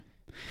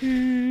All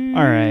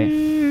right.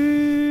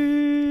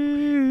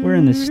 We're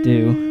in the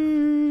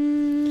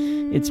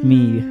stew. It's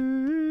me,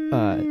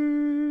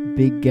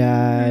 Big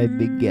Guy.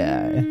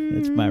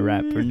 That's my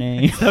rapper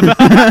name.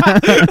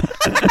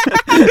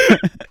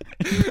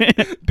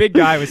 Big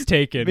Guy was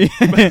taken.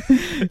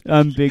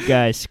 I'm Big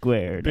Guy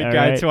squared. Big all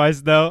Guy right?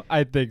 twice, though?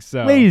 I think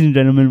so. Ladies and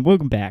gentlemen,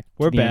 welcome back.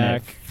 We're to the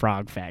back.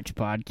 Frog Facts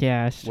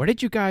Podcast. Where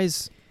did you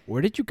guys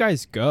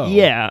go?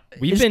 Yeah.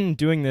 We've been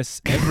doing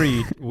this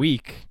every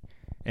week,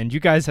 and you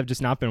guys have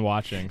just not been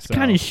watching. It's So.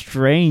 kind of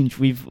strange.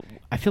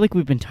 I feel like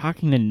we've been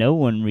talking to no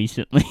one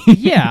recently.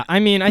 Yeah, I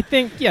mean, I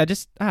think, I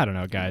don't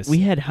know, guys. We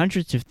had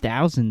hundreds of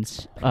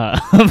thousands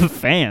of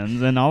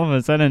fans, and all of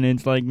a sudden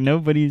it's like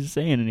nobody's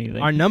saying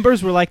anything. Our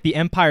numbers were like the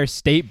Empire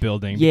State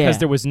Building Yeah. because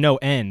there was no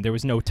end, there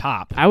was no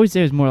top. I would say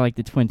it was more like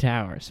the Twin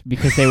Towers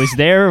because they was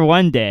there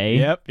one day.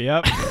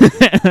 Yep.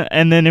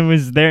 And then it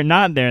was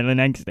not there the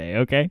next day,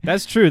 okay?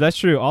 That's true.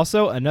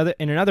 Also, in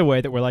another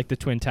way that we're like the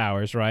Twin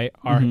Towers, right?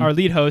 Our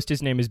lead host,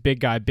 his name is Big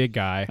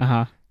Guy.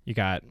 Uh-huh. You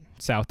got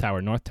South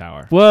Tower, North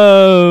Tower.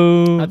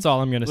 Whoa. That's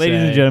all I'm going to say.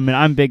 Ladies and gentlemen,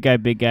 I'm Big Guy.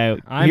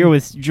 I'm Here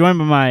with, joined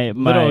by my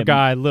Little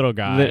guy. little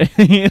guy.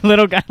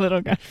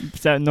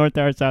 North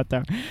Tower, South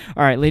Tower.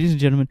 All right, ladies and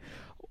gentlemen,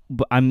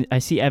 I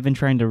see Evan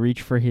trying to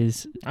reach for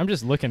his. I'm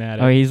just looking at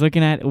it. Oh, he's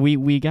looking at.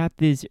 We got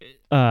this.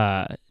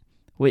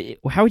 Wait,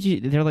 how would you?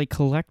 They're like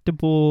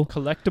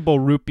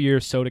collectible root beer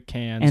soda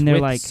cans and they're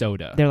with like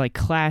soda. They're like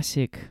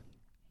classic,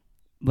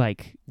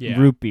 Yeah.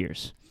 root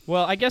beers.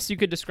 Well, I guess you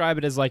could describe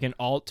it as like an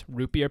alt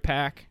root beer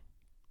pack.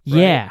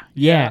 Right?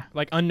 Yeah.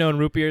 Like unknown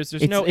root beers.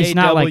 There's no It's AW.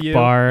 not like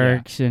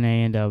Barks and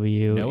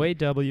A&W. No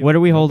AW. What are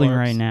we no holding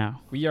Barks. right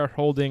now? We are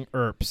holding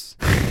ERPs.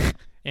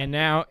 And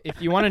now,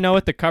 if you want to know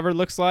what the cover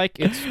looks like,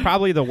 it's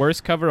probably the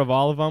worst cover of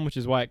all of them, which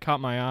is why it caught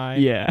my eye.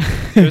 Yeah.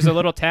 There's a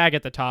little tag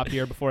at the top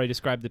here before I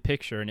describe the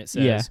picture, and it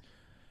says, Yeah.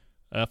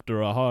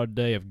 "After a hard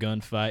day of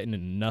gunfighting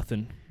and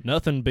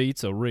nothing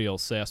beats a real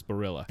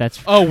sarsaparilla."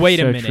 That's Oh, wait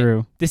a so minute.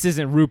 true. This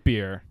isn't root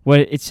beer. What?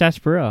 It's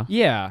sarsaparilla.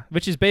 Yeah,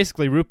 which is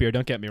basically root beer,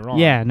 don't get me wrong.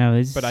 Yeah, no,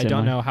 it's But I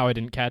don't know how I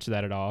didn't catch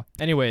that at all.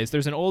 Anyways,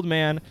 there's an old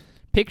man.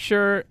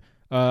 Picture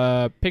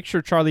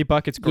Charlie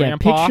Bucket's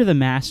grandpa. Yeah, picture the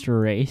master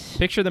race.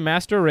 Picture the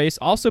master race.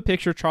 Also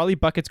picture Charlie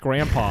Bucket's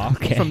grandpa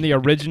Okay. from the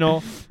original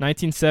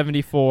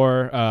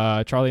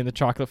 1974 Charlie and the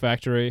Chocolate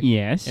Factory.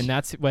 Yes. And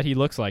that's what he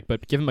looks like,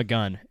 but give him a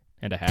gun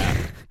and a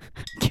hat.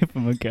 Give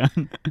him a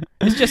gun.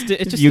 It's just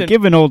you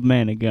give an old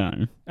man a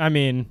gun. I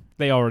mean,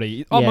 they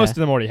already Yeah. most of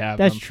them already have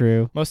That's them.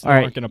 true. Most of All them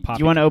right. aren't going to pop.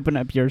 Do you want to open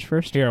up yours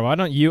first? Here, why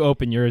don't you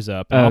open yours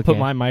up? And I'll put Okay.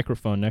 my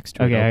microphone next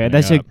to it. Okay, opening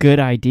that's a up. good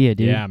idea,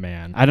 dude. Yeah,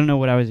 man. I don't know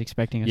what I was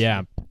expecting.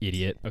 Yeah,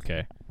 idiot.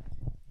 Okay.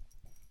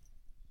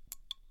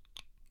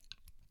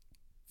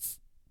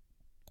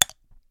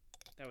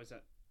 That was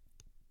it.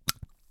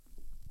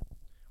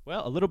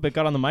 Well, a little bit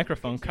got on the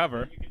microphone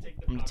cover.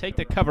 I'm going to take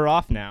the cover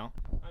off now.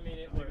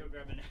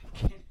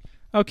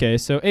 Okay,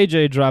 so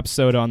AJ dropped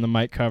soda on the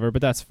mic cover,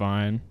 but that's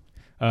fine.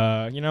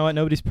 You know what?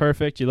 Nobody's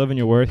perfect. You live and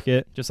you work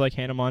it, just like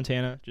Hannah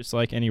Montana, just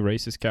like any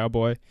racist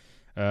cowboy.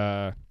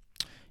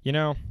 You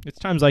know, it's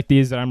times like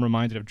these that I'm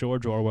reminded of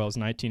George Orwell's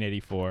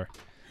 1984.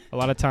 A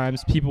lot of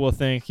times people will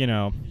think, you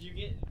know... Did you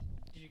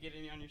get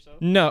any on yourself?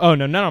 No,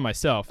 not on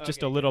myself. Okay,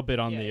 just a little bit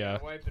on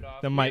wipe it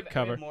off. the mic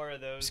cover. More of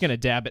those. Just going to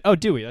dab it. Oh,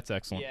 Dewey, that's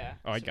excellent. Yeah.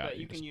 Oh, I got but it.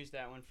 you can use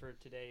that one for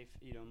today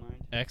if you don't mind.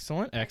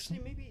 Excellent. Actually,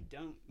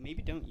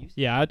 maybe don't use.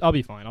 Yeah, I'll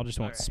be fine. I'll just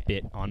won't Alright.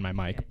 spit on my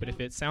mic. Yeah, But if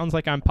don't- it sounds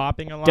like I'm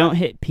popping a lot... Don't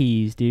hit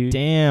peas, dude.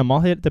 Damn,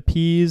 I'll hit the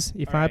P's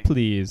if I Alright.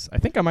 please. I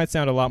think I might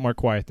sound a lot more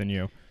quiet than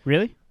you.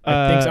 Really?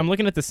 I think so. I'm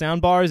looking at the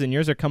sound bars, and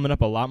yours are coming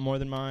up a lot more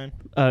than mine.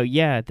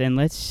 Yeah. Then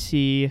let's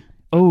see.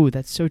 Oh,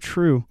 that's so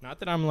true. Not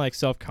that I'm like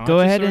self-conscious. Go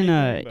ahead or and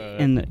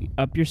anything,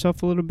 but- up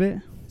yourself a little bit.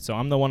 So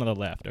I'm the one on the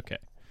left. Okay.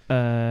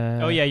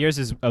 Oh Yeah, yours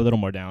is a little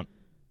more down.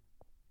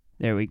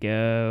 There we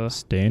go.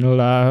 Staying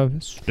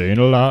alive, staying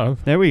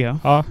alive. There we go.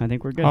 Ha, I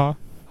think we're good. ha,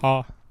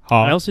 ha,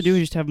 ha. I also do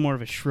just have more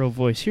of a shrill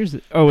voice. Here's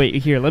the. Oh wait,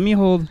 here. Let me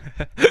hold.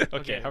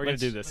 Okay, how are we gonna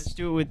do this? Let's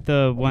do it with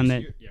the one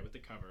that. Yeah, with the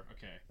cover.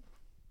 Okay.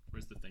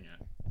 Where's the thing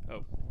at?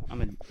 I'm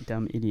a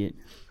dumb idiot.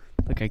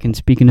 Look, I can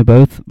speak into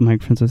both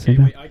microphones at the same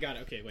time. Wait, I got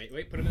it. Okay, wait.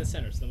 Put them in the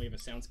center so then we have a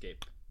soundscape.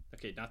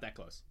 Okay, not that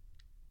close.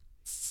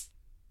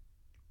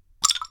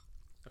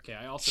 Okay,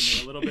 I also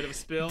made a little bit of a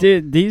spill.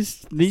 Dude,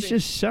 these See.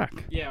 just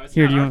suck. Yeah, it's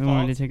Here, not do you our want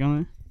fault. me to take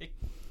on that?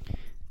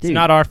 It's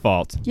not our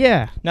fault.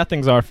 Yeah,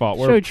 Nothing's our fault.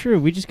 so true.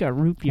 We just got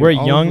root beer we're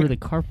all young- over the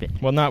carpet.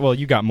 Well,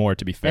 you got more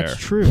to be fair. That's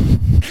true.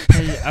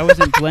 I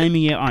wasn't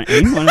blaming it on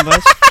any one of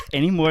us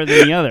any more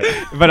than the other.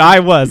 But I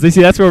was. You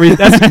see, that's where we.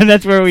 That's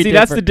That's where we. see,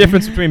 that's the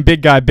difference between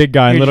big guy, and Here,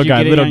 did little you guy, get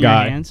any little on your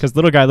guy. hands? Because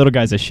little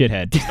guy's a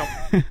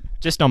shithead.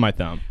 Just on my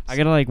thumb. I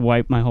gotta like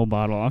wipe my whole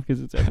bottle off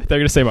because it's. They're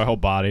gonna say my whole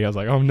body. I was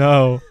like, oh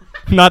no,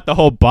 not the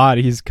whole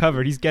body. He's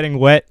covered. He's getting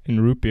wet in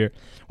root beer.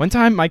 One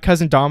time, my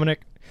cousin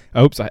Dominic.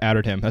 Oops, I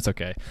outed him. That's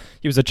okay.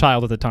 He was a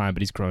child at the time,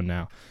 but he's grown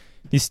now.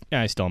 He's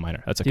still a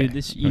minor. That's okay. Dude,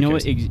 this you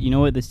know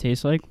what this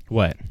tastes like?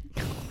 What?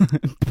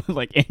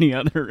 Like any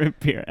other root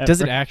beer ever.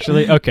 Does it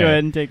actually? Okay. Go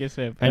ahead and take a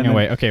sip. Hang on,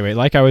 wait. Okay, wait.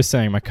 Like I was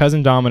saying, my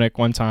cousin Dominic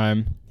one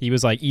time, he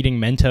was like eating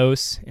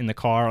Mentos in the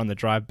car on the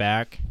drive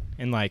back,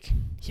 and like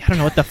I don't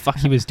know what the fuck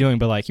he was doing,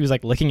 but like he was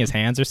like licking his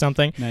hands or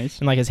something, Nice.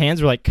 and like his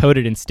hands were like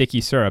coated in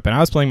sticky syrup, and I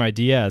was playing my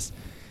DS.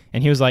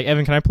 And he was like,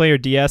 Evan, can I play your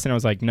DS? And I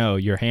was like, no,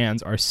 your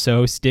hands are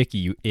so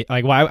sticky.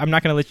 Like, why? I'm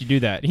not going to let you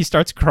do that. And he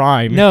starts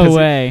crying. No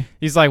way.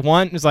 He's like,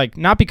 it's like,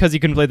 not because he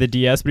couldn't play the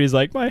DS, but he's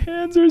like, my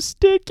hands are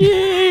sticky.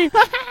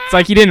 It's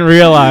like he didn't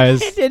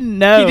realize. He didn't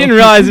know. He didn't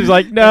realize. He was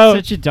like, no.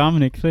 That's such a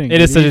Dominic thing. It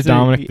is such a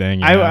Dominic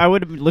thing, yeah. I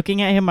would,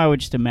 looking at him, I would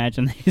just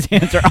imagine that his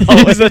hands are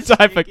always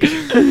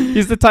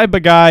he's the type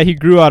of guy, he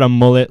grew out a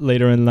mullet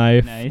later in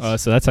life.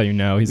 Nice. So that's how you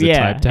know he's the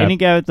type to have. Any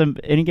guy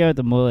with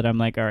the mullet, I'm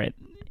like, all right.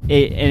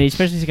 And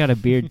especially he's got a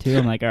beard too.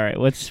 I'm like, all right,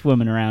 what's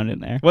swimming around in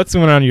there? What's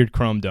swimming around your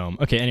chrome dome?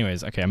 Okay,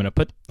 anyways, I'm gonna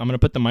put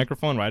the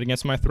microphone right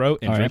against my throat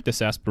and All drink right. this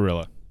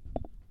sarsaparilla.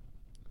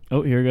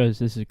 Oh, here it goes.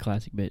 This is a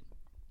classic bit.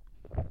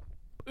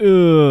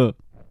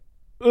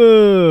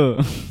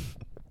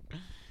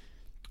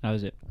 That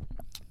was it.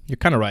 You're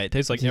kind of right. It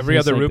tastes like It every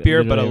tastes other like root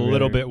beer, but a literally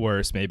little every bit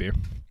worse, maybe.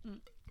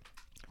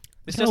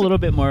 It's got a little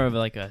bit more of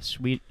like a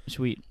sweet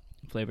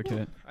flavor to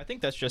it. I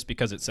think that's just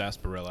because it's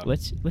sarsaparilla.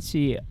 Let's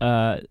see.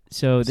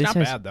 So It's this not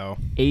has bad though.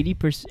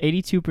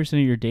 82% of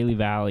your daily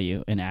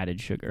value in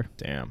added sugar,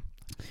 Damn.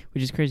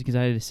 which is crazy because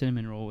I had a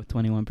cinnamon roll with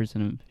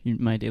 21% of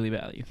my daily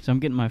value. So I'm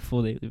getting my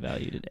full daily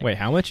value today. Wait,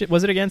 how much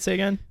was it again? Say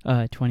again.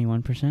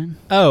 21%.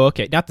 Oh,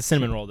 okay. Not the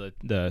cinnamon roll. The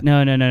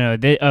No.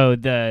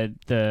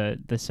 The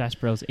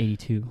sarsaparilla's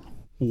 82.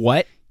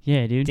 what?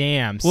 Yeah, dude.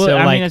 Damn. Well, so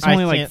I like mean, it's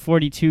only like can't-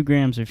 42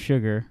 grams of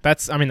sugar.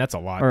 that's a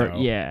lot Or though.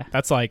 yeah.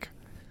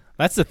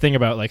 That's the thing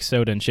about like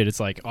soda and shit. It's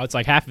like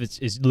half of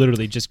it is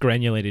literally just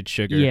granulated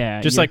sugar. Yeah,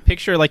 Just yeah. like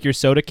picture like your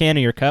soda can or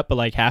your cup, but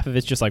like half of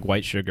it's just like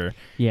white sugar,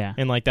 Yeah.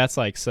 and like that's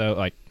like so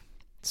like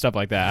stuff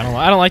like that.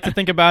 I don't like to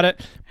think about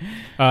it,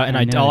 and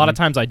I know, a lot of dude.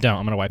 times I don't.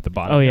 I'm gonna wipe the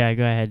bottom. Oh yeah,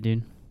 go ahead,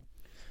 dude.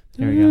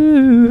 There we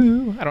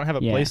go. I don't have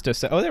a Yeah. place to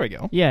say. Oh, there we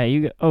go. Yeah,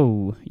 you go.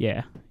 Oh,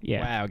 yeah.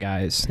 Yeah. Wow,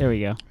 guys. There we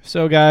go.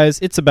 So guys,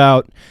 it's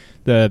about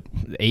the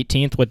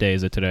 18th. What day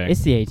is it today?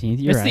 It's the 18th.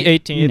 You're It's right.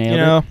 the 18th. You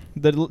nailed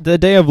know, the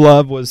day of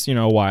love was a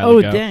while Oh,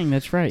 ago. dang,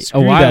 that's right.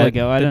 Screw a while that.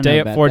 ago. I the don't day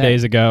know of about 4 that.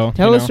 days ago.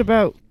 Tell you us know.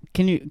 about.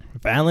 Can you?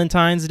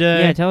 Valentine's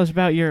Day. Yeah, tell us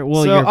about your.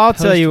 Well, so your I'll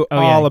tell you oh,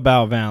 yeah. all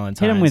about Valentine's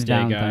Hit him with Day,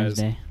 Valentine's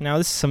guys. Day. Now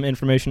this is some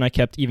information I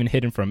kept even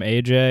hidden from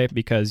AJ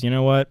because you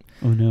know what?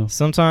 Oh no.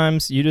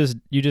 Sometimes you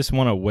just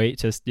want to wait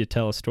to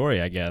tell a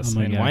story, I guess. Oh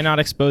my and why gosh. not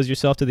expose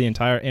yourself to the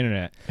entire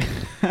internet?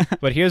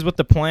 But here's what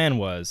the plan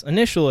was.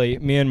 Initially,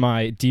 me and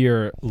my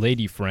dear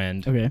lady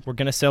friend Okay. were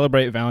gonna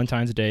celebrate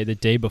Valentine's Day the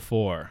day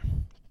before,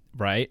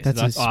 right? That's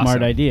a awesome.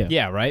 smart idea.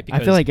 Yeah, right. I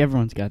feel like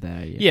everyone's got that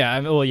idea.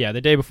 yeah,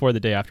 the day before, the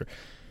day after.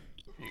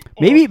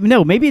 Maybe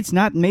it's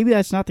not. Maybe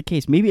that's not the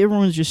case. Maybe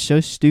everyone's just so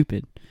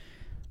stupid.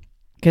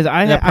 Because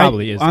That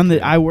probably is on the the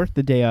case. I worked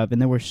the day of,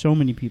 and there were so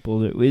many people.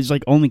 That it was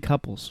like only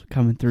couples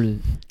coming through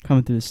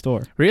the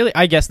store. Really?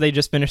 I guess they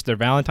just finished their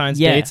Valentine's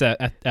Yeah. dates at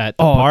the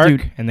Oh, park,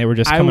 dude. and they were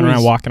just I coming around,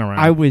 was- walking around.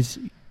 I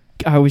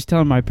was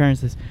telling my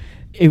parents this.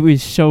 It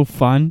was so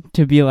fun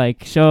to be like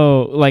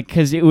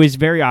because it was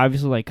very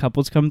obviously like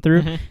couples come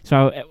through. Mhm.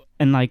 So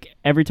and like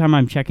every time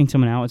I'm checking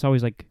someone out, it's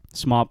always like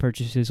small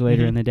purchases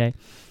later Mhm. in the day.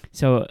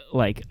 So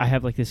like I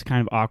have like this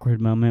kind of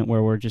awkward moment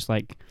where we're just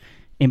like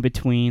in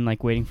between,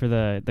 like waiting for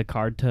the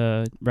card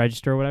to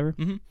register or whatever.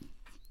 Mhm.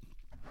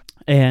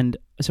 And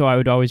so I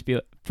would always be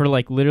for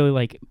like literally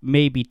like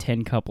maybe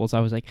 10 couples. I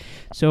was like,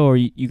 so are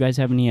you guys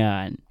have any?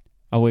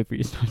 I'll wait for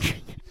you to stop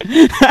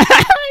drinking.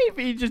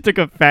 He just took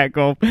a fat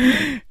gulp.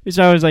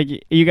 So I was like,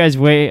 you guys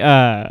wait.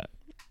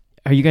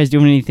 Are you guys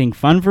doing anything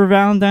fun for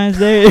Valentine's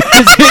Day?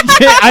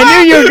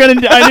 I knew you were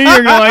gonna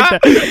like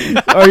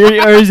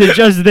that. Or is it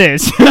just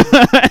this?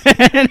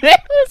 And it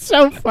was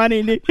so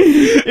funny, dude.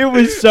 It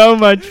was so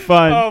much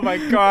fun. Oh my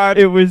god!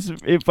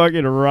 It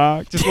fucking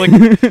rocked.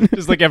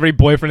 just like every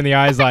boyfriend in the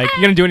eyes, like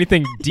you gonna do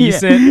anything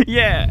decent?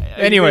 Yeah.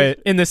 Anyway,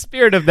 in the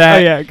spirit of that,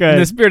 Oh, yeah, go in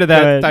ahead. the spirit of Go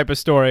that ahead. type of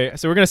story,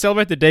 so we're gonna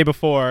celebrate the day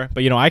before,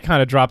 but I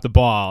kind of dropped the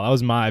ball. That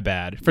was my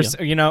bad.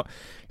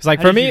 It's like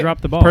How for did you me,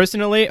 drop the ball?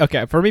 personally,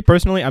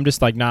 I'm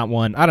just like not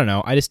one. I don't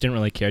know. I just didn't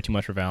really care too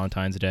much for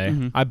Valentine's Day.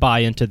 Mhm. I buy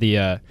into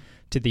the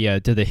to the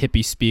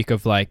hippie speak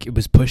of like it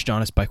was pushed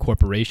on us by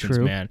corporations,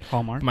 True. man.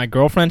 Hallmark. My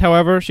girlfriend,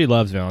 however, she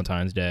loves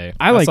Valentine's Day.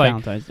 I like That's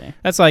Valentine's Day.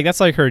 That's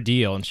like her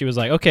deal, and she was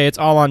like, "Okay, it's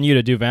all on you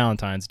to do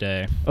Valentine's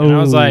Day." And I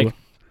was Oh. like,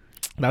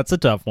 "That's a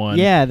tough one."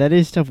 Yeah, that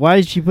is tough. Why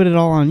did she put it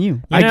all on you?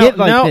 You I know, get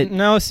like no, that.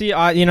 no. See,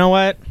 you know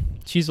what?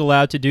 She's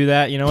allowed to do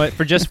that. You know what?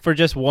 For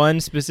just one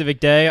specific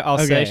day, I'll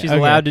say Okay, she's okay.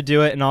 allowed to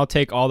do it, and I'll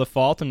take all the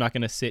fault. I'm not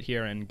going to sit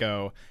here and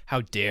go,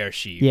 "How dare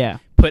she?" Yeah.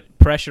 Put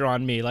pressure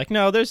on me. Like,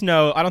 no, I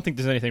don't think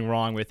there's anything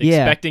wrong with Yeah.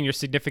 expecting your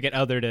significant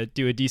other to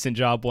do a decent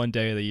job one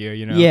day of the year.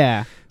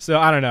 Yeah. So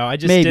I don't know. I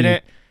just Maybe.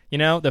 didn't.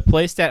 the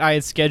place that I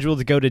had scheduled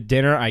to go to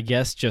dinner, I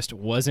guess, just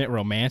wasn't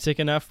romantic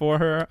enough for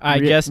her. I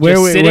guess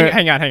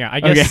hang on. I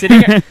guess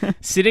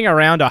sitting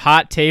around a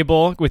hot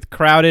table with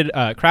crowded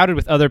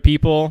with other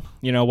people,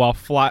 while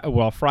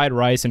fried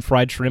rice and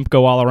fried shrimp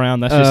go all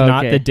around. That's just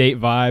not the date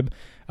vibe.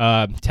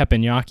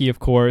 Teppanyaki, of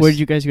course. Where did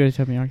you guys go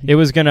to Teppanyaki? It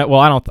was gonna. Well,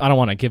 I don't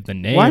want to give the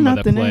name. Why not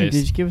of the place. name?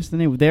 Did you give us the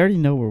name? They already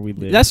know where we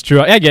live. That's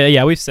true.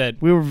 Yeah. We've said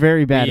we were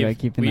very bad about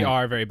keeping. We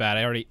are very bad.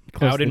 I already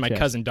Close outed to my chest.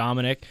 cousin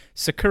Dominic.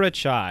 Sakura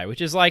Chai,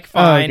 which is like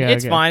fine.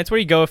 Okay. Fine. It's where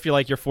you go if you're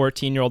like your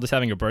 14-year-old is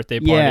having a birthday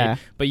party. Yeah.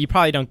 But you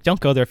probably don't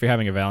go there if you're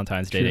having a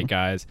Valentine's Day date,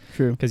 guys.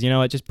 True. Because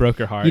it just broke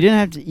her heart. You didn't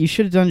have to. You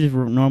should have done just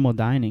normal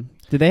dining.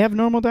 Do they have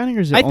normal dining, or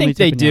is it I only think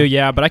they do, teppanyaki?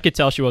 yeah, but I could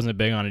tell she wasn't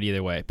big on it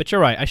either way. But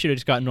you're right, I should have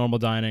just gotten normal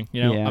dining,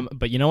 Yeah.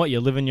 But you know what? You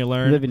live and you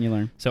learn. Live and you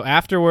learn. So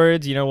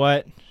afterwards, you know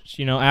what?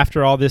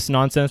 After all this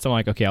nonsense, I'm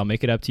like, okay, I'll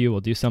make it up to you.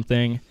 We'll do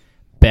something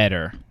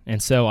better.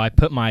 And so I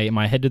put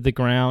my head to the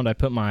ground. I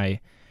put my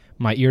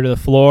ear to the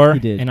floor. You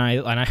did. And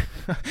I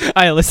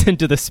I listened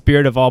to the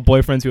spirit of all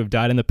boyfriends who have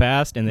died in the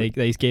past, and they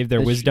gave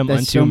their wisdom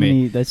unto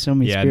me. That's so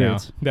many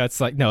spirits. No, that's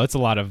it's a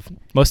lot of.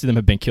 Most of them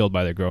have been killed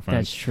by their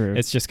girlfriends. That's true.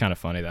 It's just kind of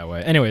funny that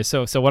way. Anyway,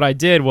 so what I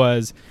did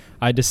was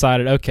I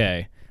decided,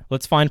 okay,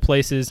 let's find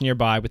places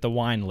nearby with a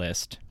wine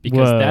list,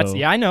 because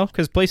I know,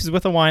 because places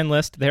with a wine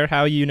list, they're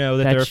how you know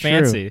that That's they're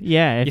fancy. True.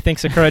 Yeah. You think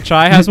Sakura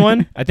Chai has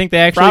one? I think they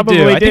actually Probably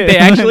do. I think they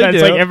actually That's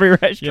do. like every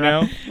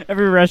restaurant.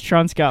 Every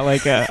restaurant's got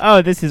like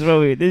this is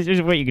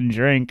what you can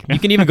drink. You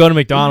can even go to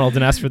McDonald's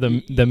and ask for the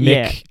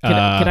Mick. Can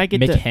I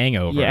get Mick the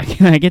hangover? Yeah.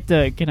 Can I get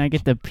the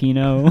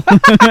Pinot?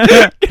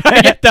 Can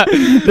I get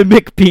the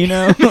Mick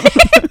Pinot?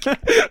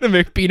 the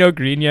Mick Pinot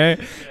Grenier?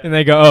 And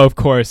they go, oh, of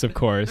course.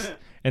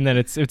 And then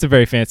it's a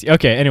very fancy.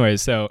 Okay,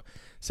 anyways, so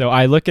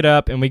I look it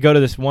up, and we go to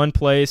this one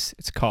place.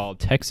 It's called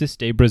Texas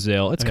de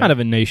Brazil. It's kind of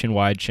a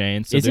nationwide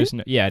chain. So is there's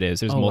it? Yeah, it is.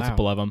 There's Oh,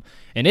 multiple of them,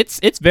 and it's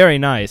very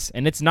nice.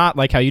 And it's not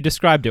like how you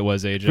described it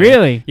was, AJ.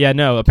 Really? Yeah,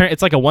 no. Apparently,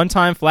 it's like a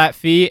one-time flat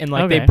fee, and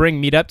like they Okay.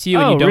 bring meat up to you,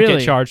 and you don't really?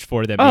 get charged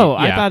for them. Oh, yeah.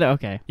 I thought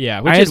okay. Yeah,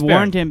 which I had is fair.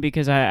 warned him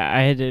because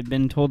I had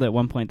been told at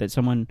one point that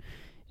someone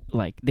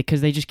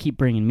because they just keep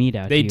bringing meat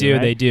out. They to do. you,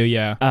 right? They do.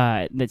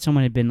 Yeah. That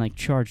someone had been like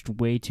charged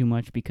way too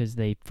much because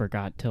they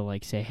forgot to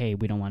like say, hey,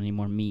 we don't want any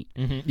more meat.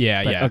 Mm-hmm.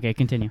 Yeah. But, yeah. Okay,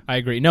 continue. I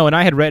agree. No, and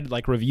I had read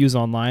like reviews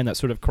online that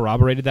sort of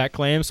corroborated that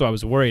claim, so I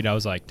was worried. I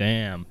was like,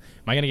 damn, am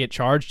I going to get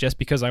charged just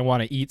because I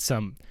want to eat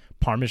some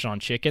Parmesan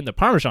chicken? The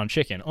Parmesan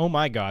chicken, oh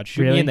my God,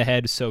 shoot me in the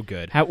head, so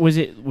good. How was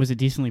it? Was it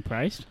decently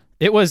priced?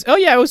 It was, oh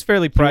yeah, it was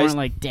fairly You priced. weren't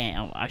like,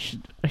 damn, I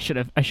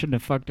shouldn't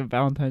have fucked up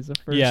Valentine's the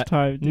first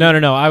time. dude.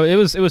 No. It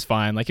was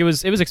fine. Like it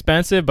was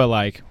expensive, but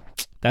like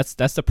that's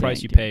the price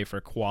Dang, you dude. pay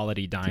for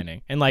quality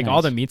dining. And like Nice.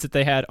 all the meats that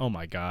they had, oh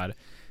my God.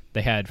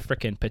 They had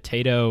frickin'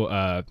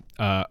 potato,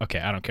 okay,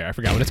 I don't care. I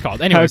forgot what it's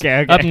called. Anyways,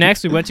 Okay. up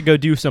next, we went to go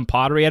do some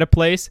pottery at a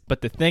place.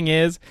 But the thing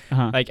is,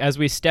 Uh-huh. like, as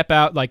we step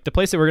out, like, the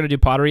place that we're going to do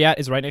pottery at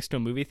is right next to a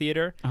movie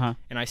theater. Uh-huh.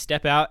 And I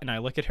step out, and I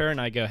look at her, and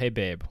I go, hey,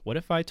 babe, what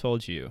if I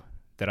told you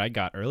that I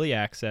got early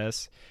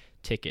access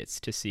tickets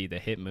to see the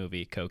hit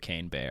movie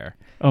Cocaine Bear?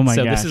 Oh my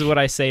god. So this is what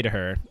I say to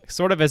her,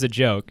 sort of as a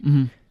joke.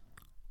 Mm-hmm. Did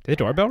the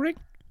doorbell ring?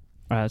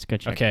 All right, let's go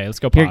check. Okay, let's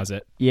go Here- pause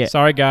it. Yeah.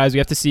 Sorry, guys. We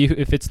have to see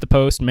if it's the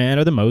postman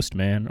or the most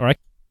man. Or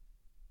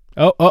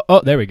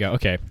Oh, there we go.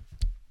 Okay.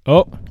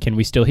 Oh, can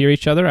we still hear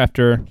each other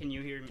after? Can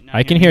you hear me?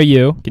 I can hear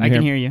you. Can you I hear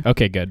can me? hear you.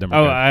 Okay, good. Then we're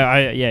Oh,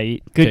 good. yeah.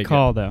 Good Okay,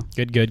 call though.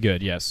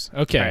 Good. Yes.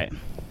 Okay. All right.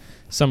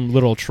 Some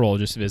little troll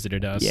just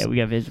visited us. Yeah, we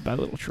got visited by a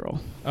little troll.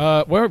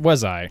 Where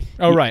was I?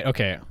 Oh, right.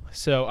 Okay.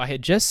 So I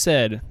had just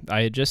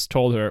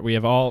told her we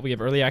have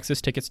early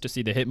access tickets to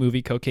see the hit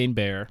movie Cocaine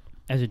Bear.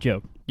 As a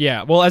joke.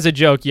 Yeah, well, as a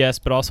joke, yes,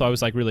 but also I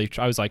was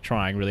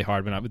trying really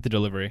hard, but not with the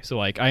delivery. So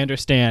like, I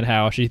understand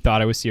how she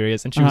thought I was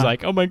serious, and she was Uh-huh.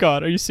 like, "Oh my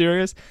God, are you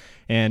serious?"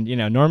 And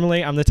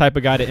normally I'm the type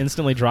of guy to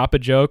instantly drop a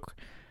joke,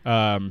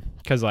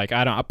 because like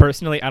I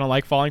don't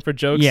like falling for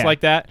jokes Yeah.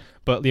 like that.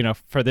 But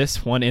for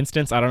this one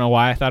instance, I don't know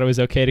why I thought it was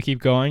okay to keep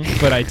going,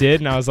 but I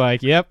did, and I was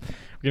like, "Yep,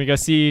 we're gonna go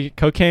see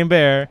Cocaine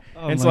Bear."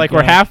 Oh and so my like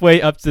we're God.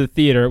 halfway up to the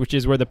theater, which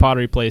is where the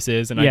pottery place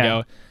is, and Yeah. I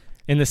go,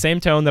 in the same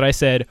tone that I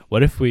said,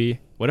 what if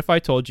I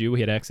told you we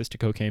had access to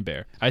Cocaine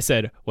Bear? I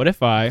said, what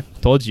if I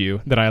told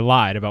you that I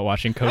lied about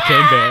watching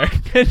Cocaine Bear?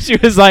 And she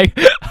was like,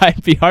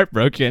 I'd be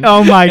heartbroken.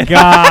 Oh my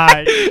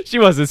god. She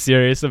wasn't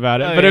serious about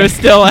it, Oh, but yeah. it was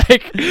still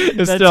like,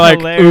 That's oops,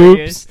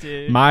 hilarious,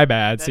 dude. my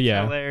bad. That's So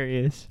yeah,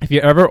 hilarious. if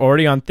you're ever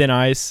already on thin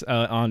ice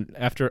on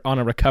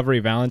a recovery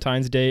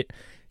Valentine's date,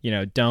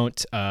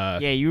 don't. Yeah,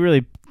 you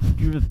really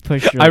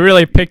pushed your... I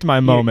really picked my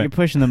You're moment.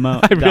 pushing the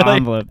I really-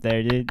 envelope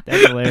there, dude.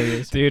 That's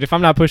hilarious. Dude, if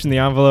I'm not pushing the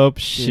envelope,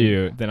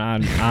 shoot, then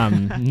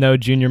I'm no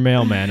junior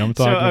mailman. I'm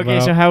talking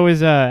about. So how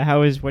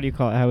was what do you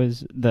call it? How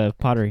was the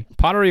pottery?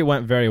 Pottery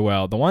went very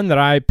well. The one that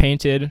I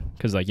painted,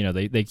 because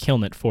they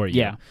kiln it for you.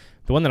 Yeah.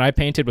 The one that I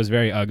painted was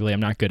very ugly.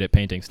 I'm not good at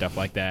painting stuff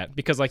like that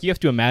because you have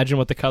to imagine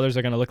what the colors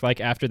are going to look like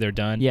after they're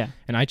done. Yeah.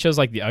 And I chose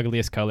the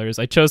ugliest colors.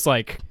 I chose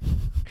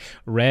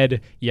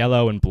red,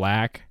 yellow, and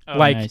black. Oh,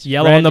 nice.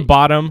 Yellow Red- on the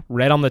bottom,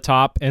 red on the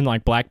top, and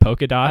black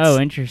polka dots. Oh,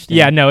 interesting.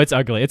 Yeah, no, it's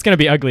ugly. It's going to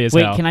be ugly as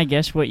Wait, hell. can I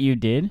guess what you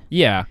did?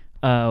 Yeah.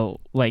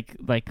 like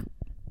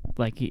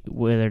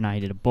whether or not he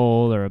did a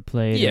bowl or a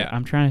plate. Yeah.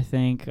 I'm trying to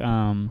think.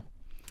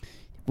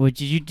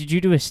 Did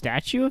you do a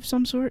statue of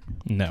some sort?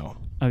 No.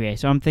 Okay,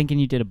 so I'm thinking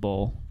you did a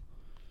bowl.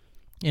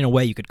 In a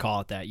way, you could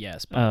call it that,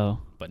 yes,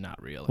 but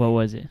not really. What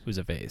was it? It was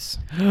a vase.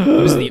 It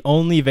was the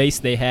only vase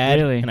they had,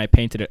 Really? and I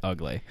painted it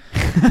ugly.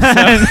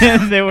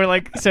 They were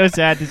like so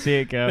sad to see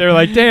it go. They were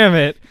like, damn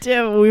it.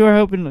 Damn, we were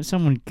hoping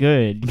someone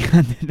good.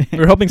 We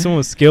were hoping someone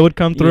with skill would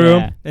come through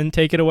Yeah. and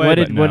take it away. What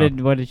but did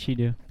no. what did she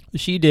do?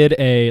 She did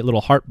a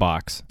little heart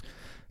box.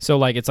 So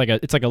like it's like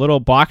a little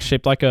box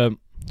shaped like a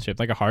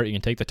heart. You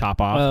can take the top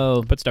off,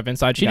 Oh, put stuff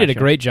inside. She did a Gotcha.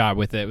 great job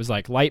with it. It was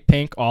like light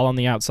pink all on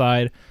the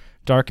outside,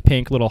 dark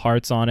pink little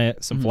hearts on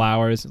it, some Mhm.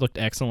 flowers. It looked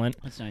excellent.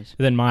 that's nice.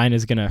 Then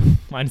mine's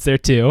there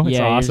too. It's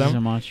yeah, yours is awesome.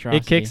 a monstrosity.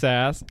 It kicks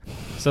ass.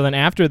 So then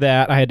after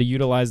that, I had to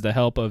utilize the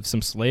help of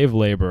some slave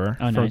labor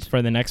Oh, nice.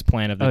 for the next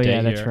plan of the Oh day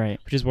yeah, that's here, right.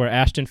 which is where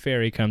Ashton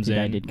Ferry comes I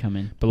in. did come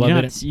in.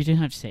 Beloved- You didn't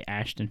have to say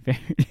Ashton Ferry.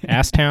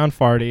 Ashtown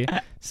Farty,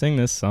 sing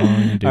this song. All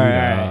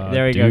right.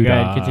 There we go. Go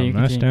ahead. Continue.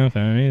 Ashtown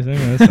Farty,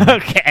 sing this song.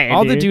 Okay.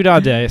 All the dude.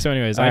 doodah day. So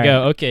anyways, All I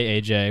go,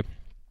 okay, AJ,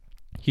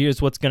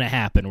 here's what's going to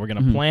happen. We're going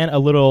to Mhm. plan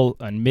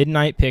a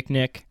midnight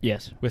picnic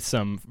Yes. with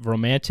some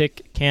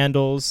romantic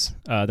candles,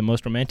 the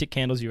most romantic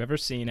candles you've ever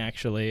seen,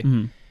 actually.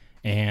 Mhm.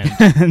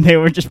 And They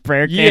were just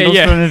prayer Yeah, candles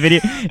yeah. from the video.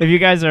 If you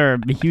guys are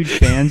huge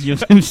fans, you've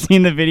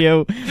seen the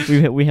video.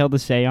 We held a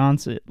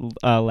seance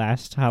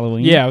last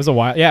Halloween. yeah, it was a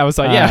while. Yeah, it was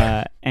like,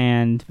 yeah.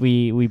 And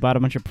we bought a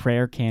bunch of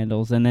prayer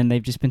candles, and then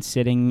they've just been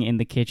sitting in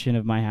the kitchen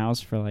of my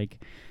house for like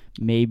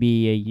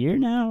maybe a year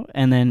now.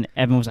 And then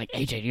Evan was like,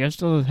 AJ, do you guys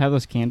still have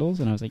those candles?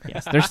 And I was like,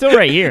 yes. They're still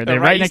right here. They're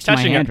right he's next to my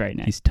touching hand them. right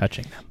now. He's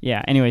touching them.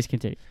 Yeah, anyways,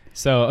 continue.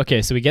 So,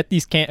 okay, so we get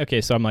these okay,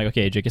 so I'm like,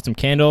 okay, AJ, get some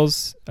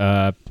candles.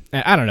 I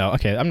don't know.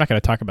 Okay, I'm not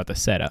going to talk about the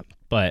setup,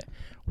 but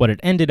what it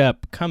ended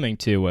up coming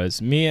to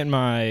was me and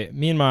my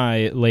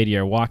lady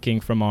are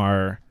walking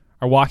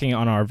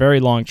on our very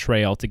long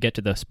trail to get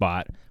to the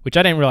spot, which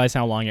I didn't realize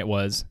how long it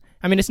was.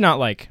 I mean, it's not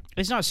like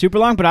It's not super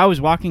long, but I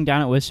was walking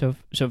down it with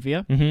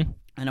Sophia,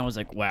 and I was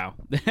like, wow,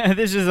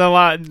 this is a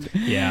lot.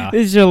 Yeah.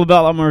 This is a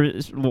lot more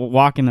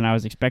walking than I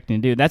was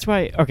expecting to do. That's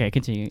why. Okay,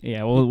 continue.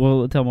 Yeah,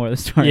 we'll tell more of the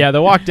story. Yeah,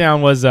 the walk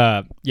down was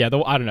I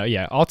don't know.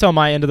 Yeah, I'll tell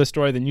my end of the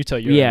story, then you tell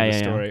your end of the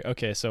Yeah. story.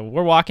 Okay, so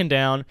we're walking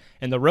down,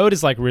 and the road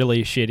is like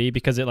really shitty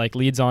because it like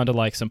leads onto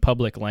like some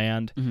public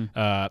land. Mhm.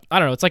 I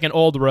don't know. It's like an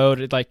old road.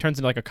 It like turns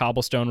into like a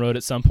cobblestone road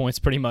at some points,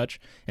 pretty much.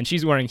 And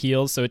she's wearing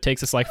heels, so it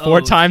takes us like four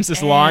Oh, times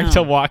as long to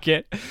damn. walk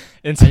it.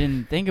 And I so,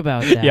 didn't think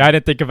about that. yeah, I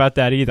didn't think about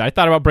that either. I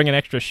thought about bringing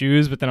extra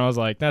shoes, but then I was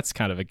like, that's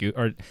kind of a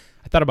or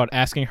I thought about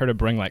asking her to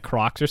bring like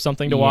Crocs or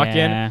something to walk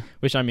in, Yeah.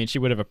 which I mean she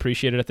would have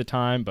appreciated at the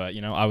time, but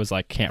I was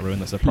like, can't ruin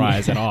the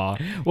surprise at all.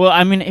 Well,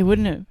 I mean, it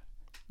wouldn't have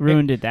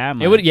ruined it that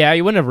much. It would, yeah,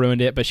 you wouldn't have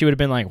ruined it, but she would have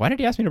been like, "Why did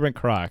you ask me to bring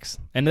Crocs?"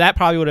 And that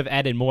probably would have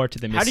added more to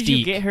the mystique. How did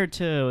you get her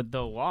to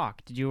the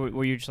walk?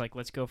 Were you just like,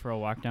 let's go for a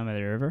walk down by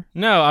the river?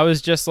 No, I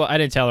was just, I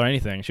didn't tell her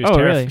anything. She was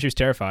Really? She was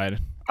terrified.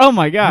 Oh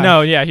my god.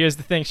 No, yeah. Here's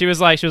the thing. She was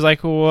like,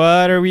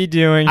 "What are we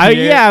doing here?"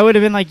 Yeah, I would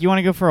have been like, you want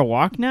to go for a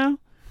walk now?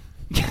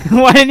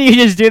 Why didn't you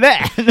just do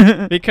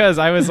that? Because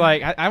I was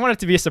like, I want it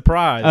to be a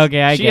surprise.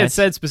 Okay, I She had guess.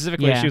 said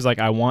specifically, Yeah. she was like,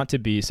 I want to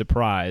be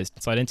surprised.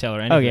 So I didn't tell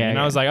her anything. Okay, and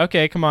I okay. was like,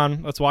 okay, come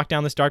on, let's walk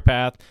down this dark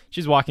path.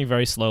 She's walking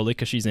very slowly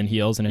because she's in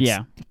heels and it's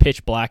Yeah.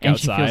 pitch black And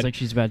outside. she feels like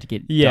she's about to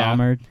get Yeah.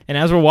 dahmered. And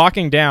as we're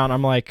walking down,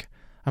 I'm like,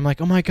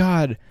 oh my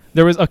god.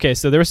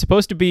 So there was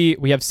supposed to be,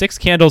 we have 6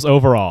 candles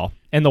overall,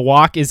 and the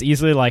walk is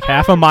easily like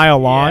half a mile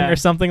long Yeah. or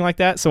something like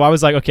that. So I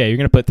was like, okay, you're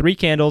gonna put 3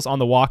 candles on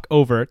the walk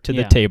over to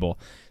the Yeah. table,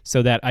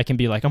 so that I can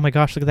be like, oh my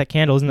gosh, look at that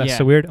candle, isn't that Yeah.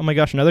 so weird? Oh my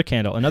gosh, another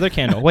candle.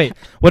 Wait,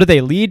 what do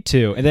they lead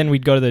to? And then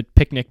we'd go to the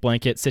picnic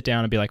blanket, sit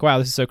down, and be like, wow,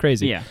 this is so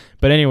crazy. Yeah.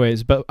 But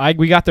anyways,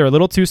 we got there a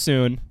little too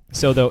soon,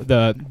 so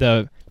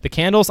the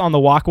candles on the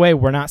walkway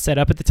were not set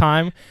up at the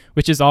time,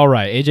 which is all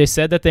right. AJ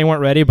said that they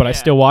weren't ready, but I Yeah.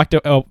 still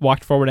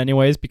walked forward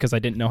anyways because I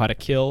didn't know how to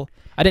kill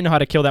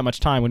that much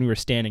time when we were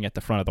standing at the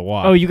front of the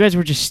walk. Oh, you guys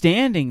were just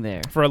standing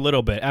there. For a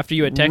little bit after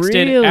you had texted.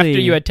 Really? After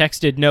you had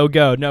texted, no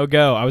go.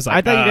 I was like,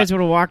 I thought you guys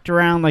would have walked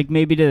around like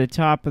maybe to the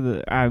top of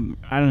the. I don't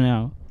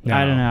know. No.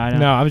 I don't know.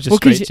 No, I was just Well,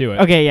 'cause straight to it.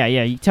 Okay,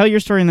 yeah. You tell your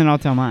story and then I'll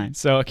tell mine.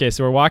 So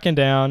we're walking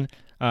down,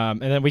 and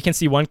then we can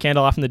see one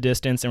candle off in the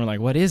distance, and we're like,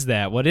 "What is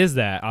that? What is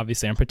that?"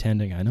 Obviously, I'm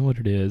pretending I know what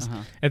it is, Uh-huh.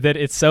 and then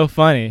it's so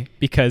funny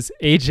because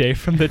AJ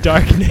from the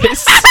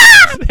darkness,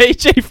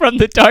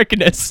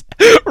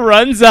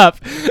 runs up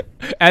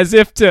as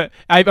if to.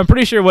 I'm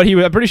pretty sure what you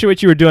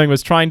were doing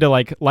was trying to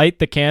like light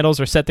the candles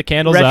or set the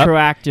candles up.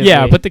 Retroactively.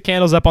 Yeah, put the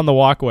candles up on the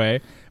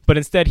walkway. But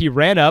instead, he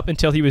ran up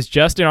until he was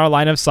just in our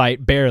line of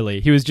sight,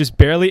 barely. He was just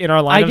barely in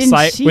our line I of didn't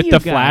sight see with you the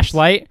guys.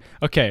 flashlight.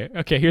 Okay,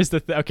 here's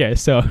the okay,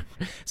 so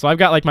I've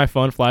got like my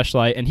phone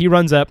flashlight, and he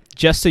runs up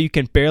just so you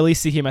can barely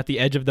see him at the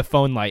edge of the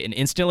phone light, and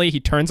instantly he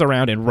turns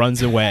around and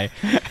runs away.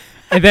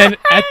 And then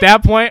at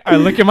that point, I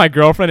look at my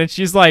girlfriend, and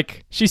she's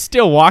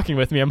still walking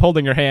with me. I'm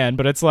holding her hand,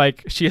 but it's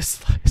like she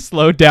has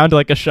slowed down to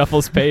like a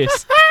shuffle's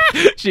pace.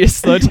 She has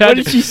slowed down. What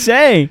did she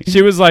say?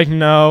 She was like,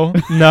 no.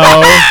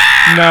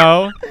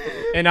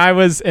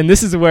 And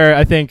this is where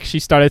I think she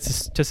started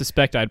to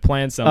suspect I'd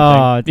planned something.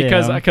 Oh,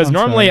 because damn. because I'm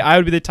normally sorry. I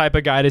would be the type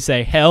of guy to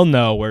say, hell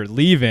no, we're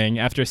leaving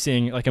after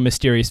seeing like a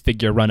mysterious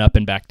figure run up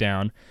and back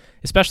down,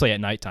 especially at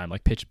nighttime,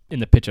 like in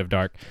the pitch of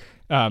dark.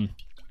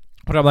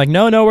 But I'm like,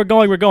 no, we're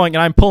going,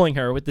 and I'm pulling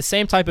her with the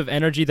same type of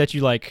energy that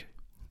you like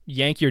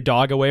yank your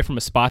dog away from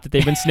a spot that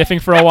they've been sniffing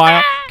for a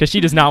while because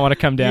she does not want to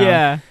come down.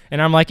 Yeah.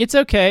 And I'm like, it's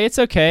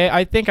okay.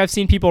 I think I've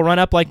seen people run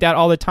up like that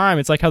all the time.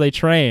 It's like how they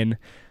train.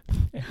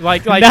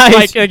 Like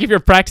Nice. like if you're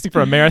practicing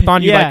for a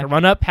marathon, you Yeah. like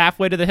run up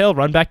halfway to the hill,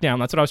 run back down.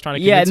 That's what I was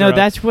trying to Yeah, convince no, her of.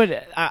 that's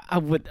what I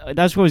would.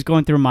 That's what was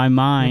going through my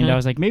mind. Mhm. I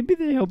was like, maybe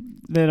they hope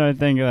they don't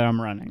think that I'm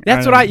running.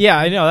 That's don't what know.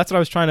 I know. That's what I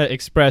was trying to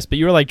express. But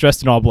you were like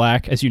dressed in all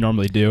black as you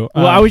normally do.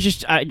 Well, I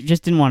just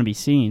didn't want to be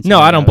seen. So No,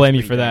 I that don't was blame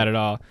you pretty for that good. at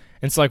all.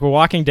 And it's like we're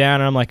walking down,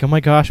 and I'm like, oh my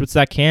gosh, what's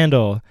that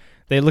candle?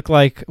 They look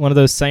like one of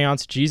those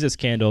seance Jesus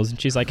candles.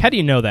 And she's like, how do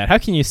you know that? How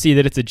can you see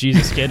that it's a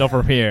Jesus candle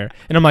from here?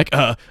 And I'm like,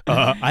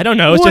 I don't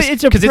know. It's Well, just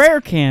it's a 'cause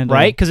prayer candle,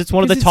 right? Because it's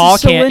one of the 'Cause tall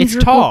it's a candles. It's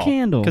cylindrical tall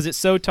candle. because it's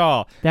so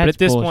tall. But That's at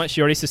this bullshit. point,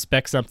 she already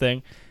suspects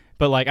something.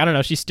 But like, I don't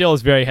know. She still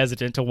is very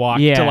hesitant to walk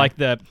to Yeah. like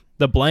the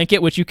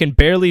blanket, which you can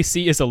barely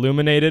see is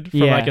illuminated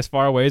from Yeah. like as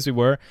far away as we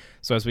were.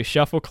 So as we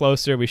shuffle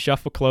closer, we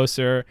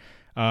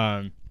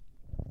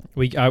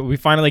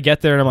finally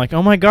get there, and I'm like,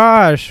 oh my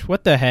gosh,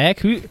 what the heck?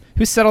 Who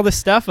set all this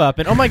stuff up?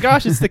 And oh my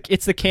gosh, it's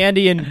the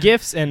candy and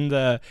gifts and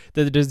the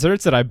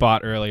desserts that I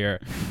bought earlier.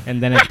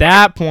 And then at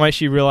that point,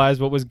 she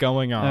realized what was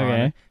going on.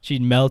 Okay. She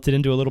melted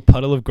into a little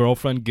puddle of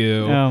girlfriend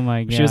goo. Oh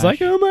my god. She was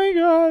like, oh my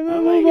god,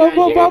 Oh my blah, gosh,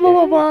 blah, you're blah, blah,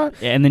 gonna blah, blah.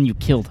 Yeah, and then you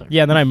killed her.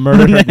 Yeah, and then I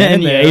murdered her.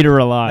 and you ate her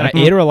alive. And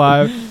I ate her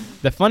alive.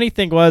 The funny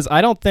thing was,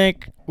 I don't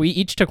think we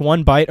each took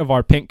one bite of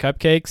our pink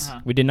cupcakes. Uh-huh.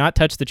 We did not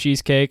touch the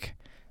cheesecake.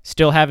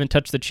 Still haven't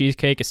touched the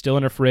cheesecake. It's still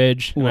in her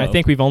fridge. And I Whoa.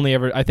 think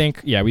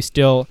we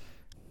still,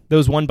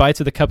 those one bites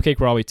of the cupcake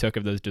were all we took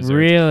of those desserts.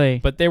 Really?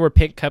 But they were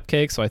pink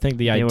cupcakes, so I think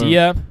the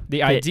idea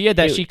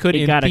that she could,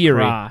 it in got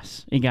theory,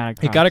 across. It got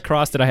across. it got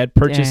across that I had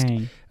purchased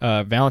Dang.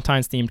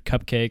 Valentine's themed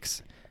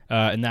cupcakes,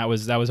 and that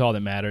was all that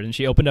mattered. And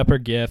she opened up her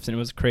gifts, and it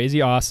was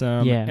crazy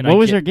awesome. Yeah. And What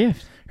was her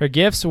gift? Her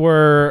gifts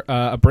were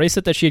a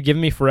bracelet that she had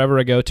given me forever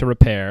ago to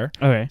repair.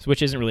 Okay.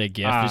 Which isn't really a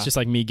gift. Ah. It's just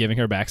like me giving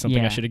her back something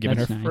I Yeah, should have given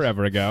her that's nice.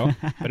 forever ago.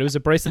 But it was a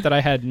bracelet that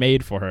I had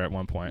made for her at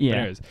one point. Yeah. But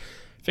anyways,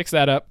 fix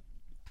that up.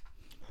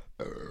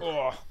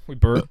 Oh, we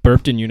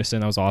burped in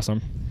unison. That was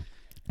awesome.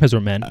 Because we're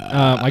men.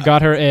 I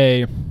got her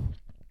a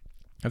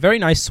very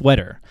nice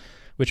sweater,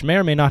 which may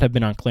or may not have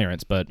been on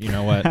clearance, but you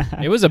know what?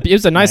 It was a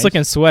nice Nice.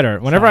 looking sweater.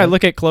 Whenever I Solid.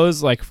 look at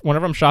clothes, like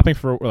whenever I'm shopping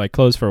for like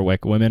clothes for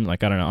like women,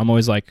 like I don't know, I'm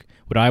always like,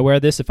 would I wear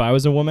this if I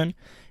was a woman?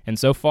 And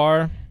so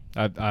far,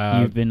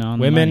 You've been on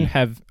the women money.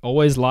 have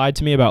always lied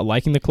to me about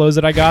liking the clothes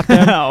that I got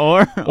them,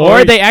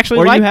 or they actually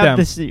or like you have them.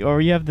 This, or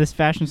you have this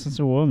fashion sense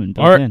of woman.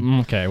 built Or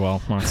in. okay,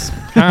 well, that's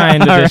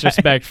kind of All right.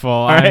 disrespectful.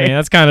 All I right. mean,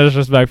 that's kind of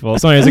disrespectful.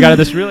 So, anyways, I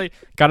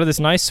got her this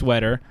nice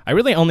sweater. I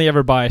really only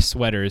ever buy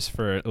sweaters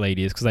for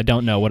ladies because I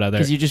don't know what other.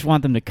 Because you just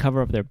want them to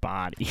cover up their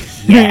body.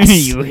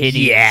 Yes. you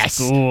hideous Yes.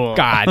 school.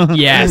 God,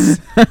 yes.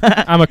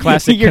 I'm a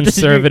classic You're just-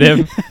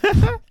 conservative.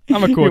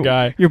 I'm a cool You're-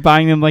 guy. You're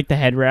buying them like the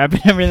head wrap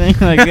and everything.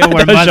 Like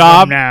we're The Muslim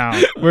job. now.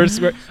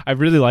 I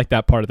really like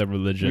that part of the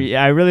religion.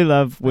 Yeah, I really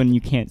love when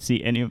you can't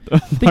see any of the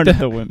part the- of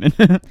the women.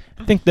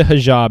 I think the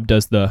hijab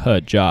does the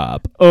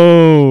hijab.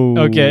 Oh.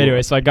 Okay,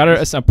 anyway, so I got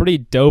her a pretty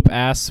dope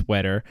ass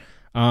sweater.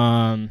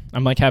 I'm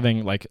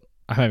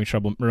having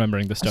trouble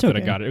remembering the stuff That's that I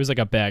okay. got. It was like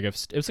a bag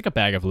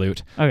of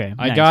loot. Okay.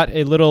 I nice. got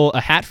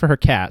a hat for her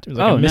cat. It was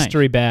like Oh, a nice.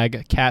 mystery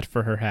bag cat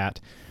for her hat.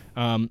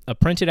 A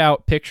printed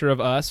out picture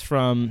of us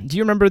from. Do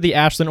you remember the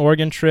Ashland,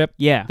 Oregon trip?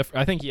 Yeah.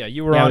 I think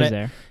you were Yeah, I on was it.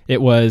 there.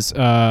 It was.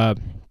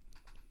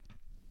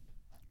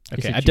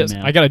 It's Okay, a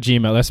Gmail. I got a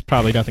Gmail. That's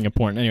probably nothing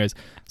important. Anyways,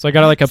 so I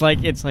got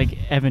like It's like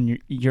Evan,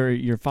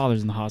 your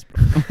father's in the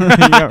hospital.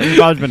 your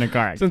father's been in a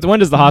car accident. Since when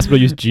does the hospital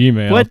use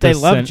Gmail? What? They to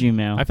love send-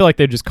 Gmail. I feel like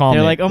they just call me.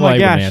 They're like, oh Well, my I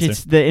wouldn't gosh, answer.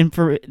 it's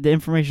the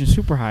information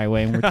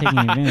superhighway, and we're taking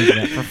advantage of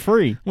that for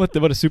free. What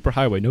a super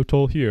highway, no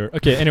toll here.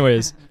 Okay,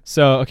 anyways,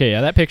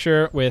 that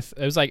picture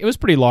it was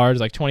pretty large,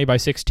 like 20 by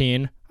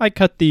 16. I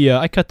cut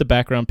the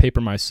background paper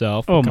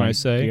myself. What can I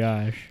say?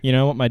 gosh. You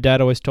know what my dad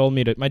always told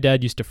me my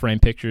dad used to frame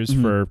pictures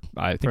Mhm. for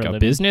I think For a a living.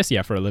 business,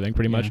 for a living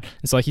pretty much. Yeah.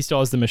 It's like he still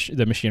has the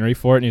machinery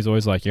for it, and he's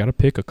always like, you got to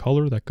pick a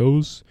color that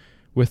goes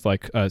with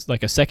like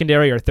a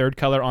secondary or third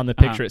color on the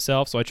picture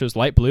itself. So I chose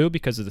light blue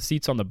because of the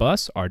seats on the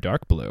bus are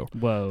dark blue.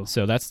 Whoa.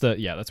 So that's where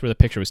the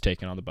picture was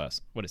taken on the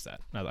bus. What is that?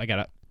 No,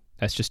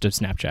 that's just a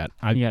Snapchat.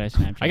 You gotta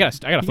Snapchat. I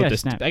gotta flip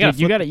this. Snap. I gotta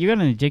Dude, flip. you got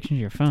an addiction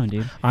to your phone,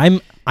 dude. I'm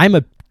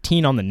a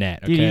teen on the net.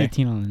 Okay, Dude, you need a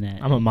teen on the net.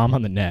 I'm a mom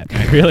on the net.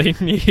 I really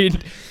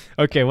need.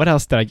 Okay, what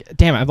else did I get?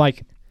 Damn, I'm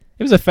like,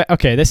 it was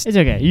okay. This It's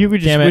okay. You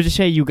could Damn it. we'll just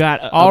say you got.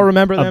 I'll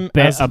remember them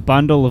as a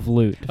bundle of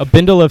loot. a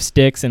bundle of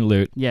sticks and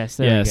loot. Yes.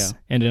 There Yes, you go.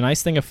 and a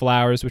nice thing of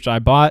flowers, which I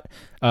bought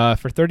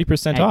for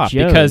 30% At off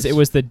because Joe's. it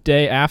was the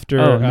day after.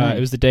 Oh, nice. It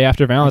was the day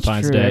after That's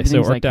Valentine's true. Day, so it Everything's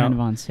worked like out. kind of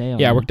on sale.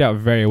 Yeah, it now. worked out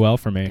very well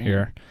for me Damn.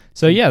 here.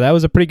 So yeah, that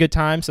was a pretty good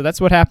time. So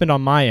that's what happened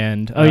on my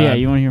end. Oh yeah,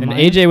 you want to hear and mine?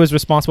 AJ was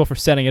responsible for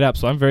setting it up,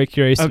 so I'm very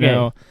curious to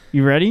know.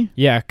 You ready?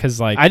 Yeah, because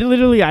like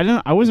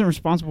I wasn't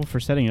responsible for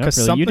setting it up. 'Cause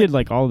Really. You something- did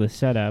like all the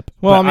setup.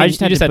 Well, but I mean, I just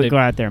you had just to had to- go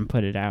out there and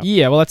put it out.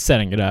 yeah, well, that's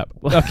setting it up.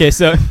 Okay,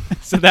 so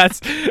that's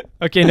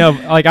okay. No,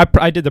 like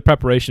I did the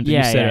preparation. But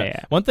you set it.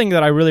 Yeah. One thing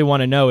that I really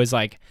want to know is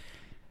like,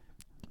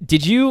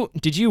 did you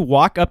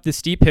walk up the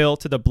steep hill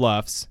to the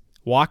bluffs,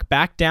 walk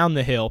back down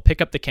the hill,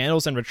 pick up the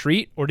candles and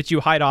retreat, or did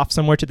you hide off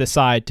somewhere to the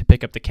side to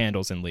pick up the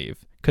candles and leave?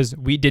 Because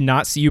we did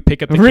not see you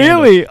pick up the candles.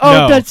 Really? Oh,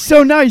 No. that's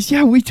so nice.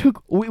 Yeah, we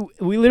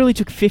literally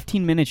took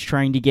 15 minutes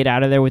trying to get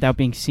out of there without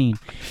being seen.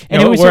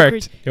 And No, it was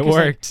worked. So It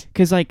worked.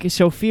 Because like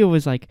Sophia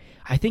was like,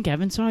 I think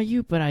Evan saw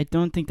you, but I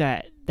don't think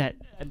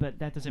but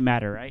that doesn't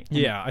matter, right? And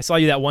Yeah, I saw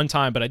you that one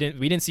time, but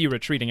we didn't see you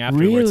retreating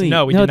afterwards. Really?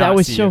 No, we did not that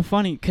was see so you.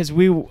 funny because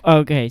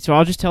okay. So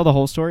I'll just tell the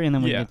whole story and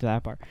then we Yeah. get to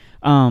that part.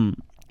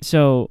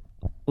 So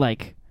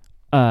like,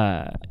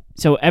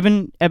 so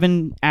Evan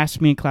asked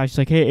me in class. She's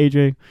like, "Hey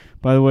AJ,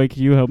 by the way, could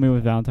you help me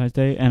with Valentine's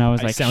Day?" And I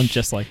was I like, sound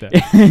just like that.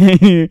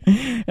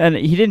 And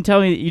he didn't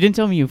tell me. You didn't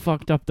tell me you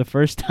fucked up the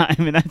first time,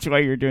 and that's why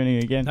you're doing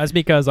it again. That's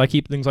because I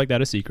keep things like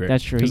that a secret.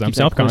 That's true. Because He I'm keeps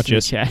that close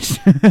to self-conscious.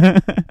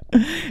 his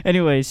chest.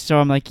 Anyways, so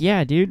I'm like,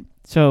 yeah, dude.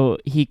 So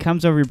he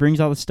comes over, he brings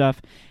all the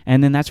stuff,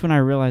 and then that's when I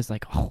realized,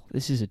 like, oh,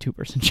 this is a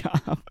 2-person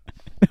job.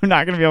 I'm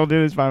not gonna be able to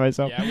do this by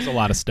myself. Yeah, it was a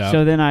lot of stuff.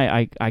 So then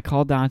I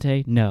called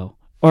Dante. No.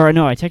 Or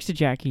no, I texted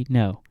Jackie.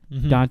 No.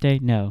 Mhm. Dante.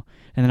 No.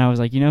 And then I was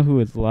like, you know who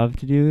would love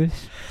to do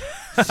this?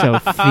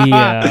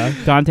 Sophia,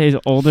 Dante's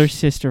older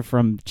sister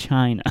from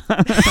China.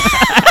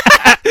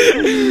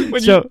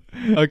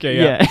 Okay,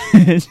 yeah.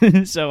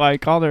 yeah. So I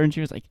called her and she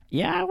was like,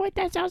 "Yeah, what?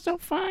 That sounds so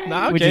fun."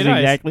 Nah, Which okay, is nice.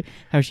 exactly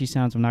how she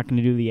sounds. I'm not going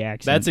to do the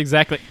accent. That's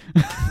exactly.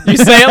 You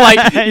say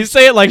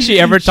it like she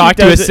ever She talked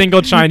to a doesn't-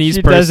 single Chinese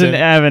she person. doesn't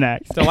have an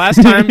accent. The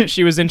last time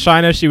she was in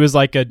China, she was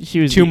like a She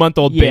was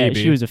 2-month-old yeah,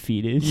 baby. she was a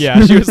fetus.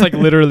 Yeah, she was like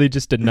literally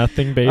just a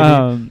nothing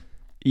baby.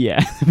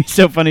 Yeah, it'd be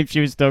so funny if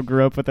she still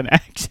grew up with an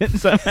accent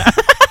somehow.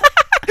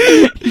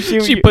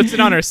 she puts it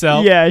on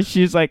herself. Yeah,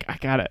 she's like, I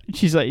got it.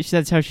 She's like,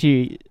 that's how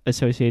she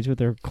associates with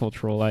her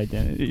cultural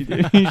identity.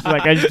 She's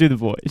like, I just do the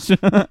voice.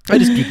 I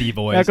just do the How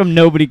voice.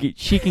 come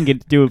she can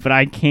do it, but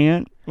I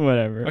can't?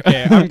 Whatever.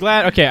 Okay, I'm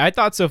glad. Okay, I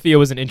thought Sophia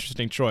was an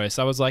interesting choice.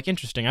 I was like,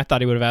 interesting. I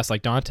thought he would have asked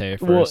like Dante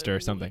first or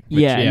something.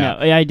 Which, No,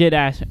 I did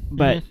ask,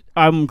 but Mhm.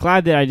 I'm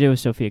glad that I did with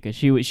Sophia because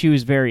she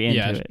was very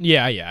into it.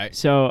 Yeah.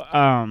 So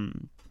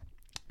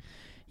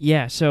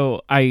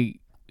so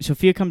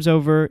Sophia comes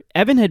over.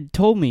 Evan had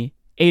told me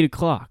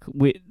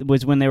 8:00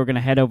 was when they were going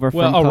to head over.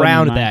 Well, from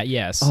around Cloud9. that,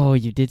 yes. Oh,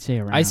 you did say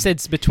around. I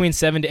said between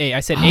 7 to 8. I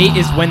said 8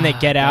 is when they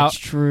get out, That's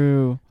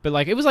true. but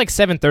like it was like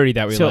 7:30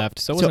 that we So- left,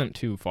 so it so wasn't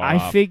too far I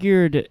off.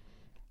 figured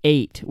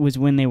 8 was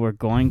when they were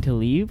going to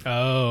leave.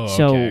 Oh,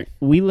 So okay.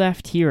 we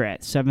left here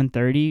at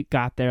 7:30,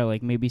 got there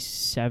like maybe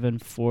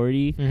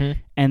 7:40, Mhm.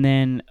 and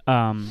then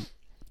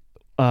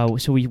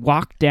so we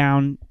walked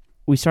down.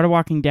 We started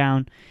walking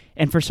down,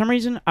 and for some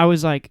reason I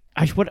was like,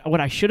 what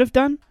I should have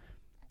done.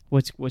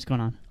 What's going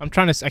on? I'm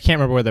trying to. I can't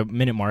remember where the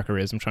minute marker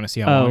is. I'm trying to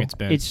see how long it's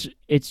been.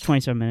 It's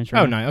 27 minutes.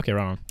 Right Oh, now. no. Okay,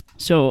 wrong.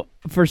 So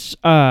for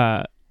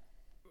some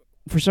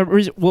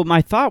reason, well,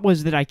 my thought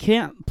was that I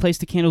can't place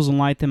the candles and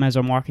light them as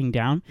I'm walking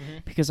down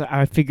because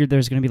I figured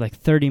there's going to be like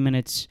 30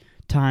 minutes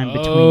time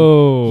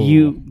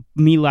between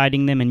me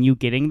lighting them and you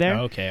getting there.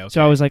 Okay.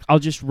 So I was like, I'll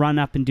just run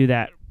up and do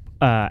that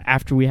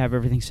after we have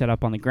everything set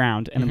up on the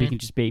ground, and then we Mhm. can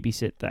just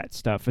babysit that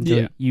stuff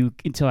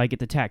until I get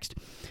the text.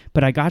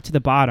 But I got to the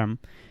bottom,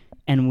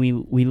 and we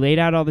laid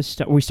out all this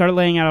stuff. We started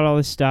laying out all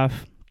this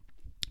stuff,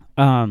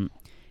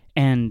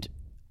 and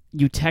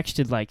you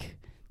texted like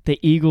the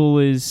eagle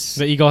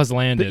has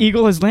landed. the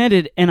eagle has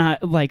landed, and I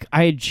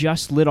had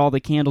just lit all the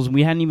candles, and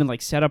we hadn't even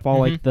like set up all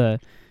like the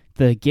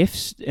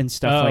gifts and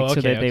stuff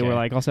so that they were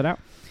like all set out.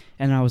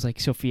 And I was like,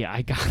 Sophia,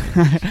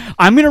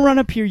 I'm gonna run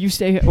up here. You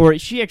stay, or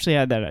she actually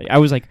had that. I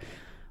was like,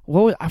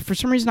 for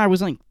some reason I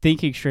wasn't like,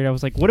 thinking straight. I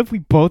was like, what if we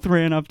both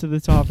ran up to the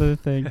top of the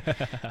thing?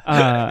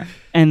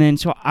 And then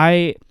so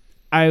I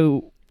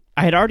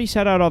had already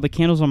set out all the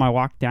candles on my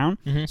walk down.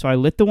 Mhm. So I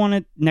lit the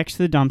one next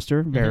to the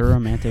dumpster. Very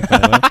romantic, by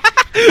the way.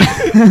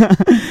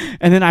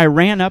 And then I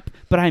ran up,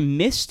 but I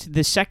missed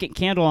the second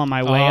candle on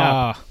my way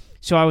up.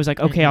 So I was like,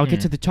 okay, I'll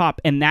get to the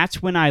top. And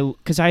that's when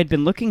because I had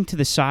been looking to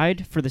the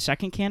side for the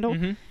second candle.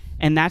 Mhm.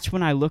 And that's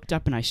when I looked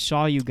up and I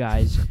saw you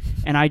guys.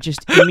 And I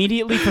just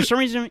immediately, for some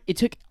reason, it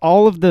took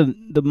all of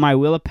my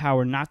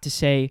willpower not to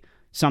say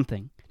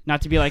something.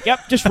 Not to be like, yep,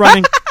 just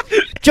running.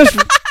 Just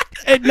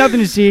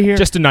nothing to see here.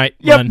 Just a night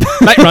Yep. run.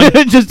 Night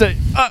run. just a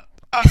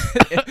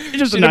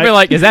just a She'd night. be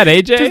like, is that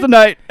AJ? Just a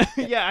night.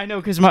 Yeah, I know,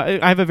 because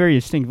I have a very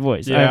distinct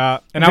voice. Yeah,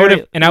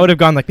 I would have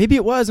gone like, maybe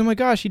it was. Oh my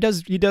gosh, he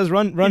does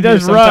run. He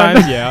does here run.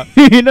 sometimes. Yeah,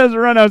 He does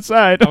run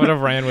outside. I would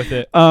have ran with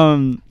it.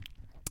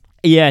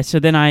 Yeah, so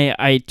then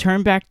I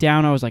turned back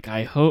down. I was like,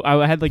 I hope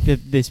I had like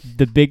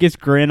the biggest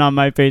grin on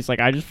my face, like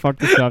I just fucked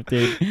this up,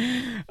 dude.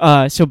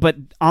 But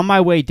on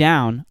my way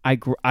down,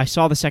 I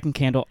saw the second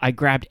candle. I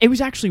grabbed. It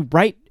was actually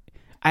right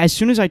as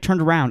soon as I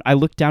turned around. I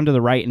looked down to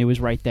the right, and it was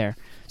right there.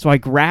 So I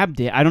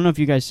grabbed it. I don't know if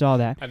you guys saw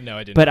that, No,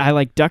 I didn't. but I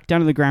like ducked down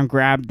to the ground,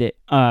 grabbed it,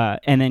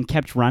 and then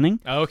kept running.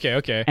 Oh,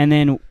 okay. And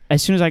then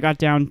as soon as I got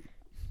down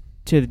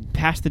to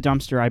past the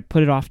dumpster, I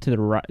put it off to the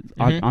right,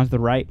 onto the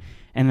right,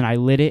 and then I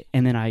lit it,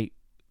 and then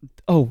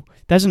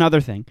that's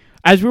another thing.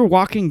 As we were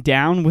walking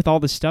down with all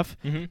the stuff,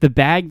 the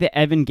bag that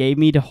Evan gave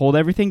me to hold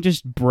everything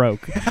just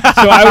broke.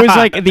 So I was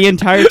like the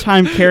entire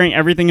time carrying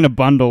everything in a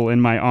bundle in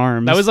my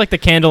arms. That was like the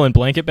candle and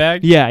blanket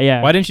bag?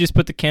 Yeah. Why didn't you just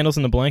put the candles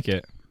in the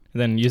blanket? And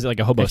then use it like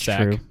a hobo That's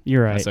sack? true.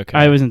 You're right. That's okay.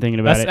 I wasn't thinking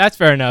about it. That's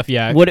fair enough,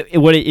 yeah.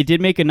 It did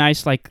make a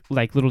nice like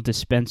little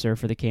dispenser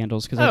for the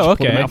candles because I just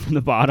pulled them out from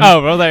the bottom.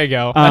 Oh, well, there you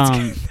go. That's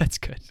good. That's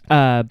good.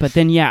 But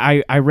then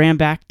I ran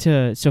back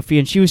to Sophia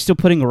and she was still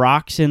putting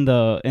rocks in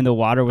the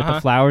water with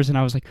the flowers, and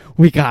I was like,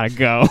 we gotta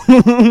go.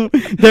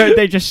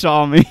 They just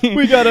saw me.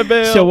 We gotta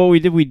bail. So what we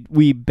did,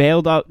 we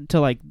bailed out to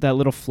like that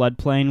little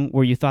floodplain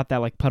where you thought that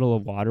like puddle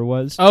of water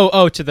was.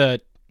 Oh, to the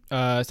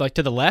it's like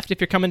to the left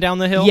if you're coming down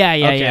the hill.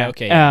 Yeah.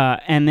 Okay.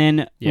 And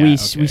then we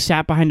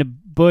sat behind a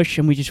bush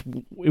and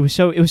it was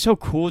so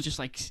cool, just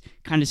like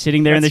kind of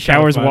sitting there in the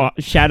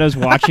shadows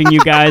watching you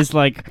guys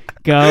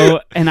like go.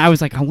 And I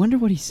was like, I wonder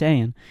what he's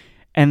saying.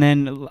 And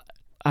then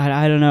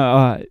I don't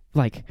know,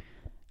 like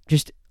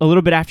just a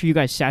little bit after you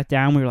guys sat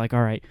down, we were like,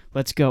 all right,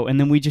 let's go. And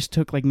then we just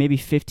took like maybe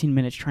 15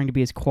 minutes trying to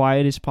be as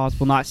quiet as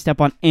possible, not step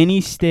on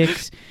any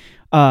sticks.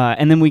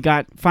 And then we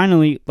got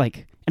finally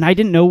like. And I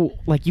didn't know,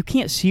 like, you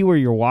can't see where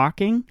you're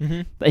walking,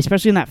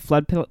 especially in that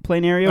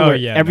floodplain area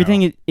where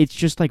everything, it's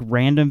just, like,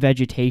 random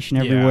vegetation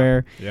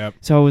everywhere. Yep.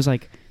 So I was,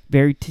 like,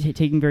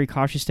 taking very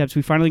cautious steps.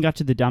 We finally got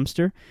to the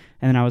dumpster,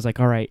 and then I was like,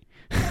 all right.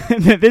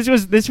 This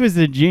was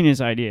a genius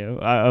idea.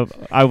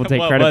 I will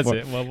take credit for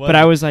it. But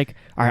I was like,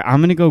 all right, I'm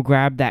going to go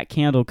grab that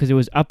candle because it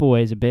was up a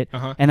ways a bit,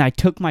 and I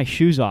took my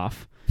shoes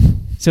off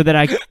so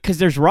that because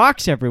there's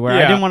rocks everywhere.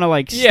 I didn't want to,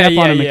 like, step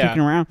on them and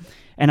kicking around.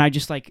 And I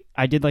just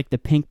I did like the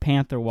Pink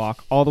Panther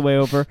walk all the way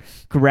over,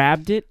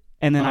 grabbed it,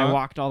 and then I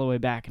walked all the way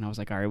back, and I was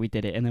like, all right, we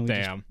did it. And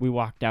then we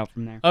walked out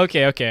from there.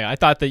 Okay. I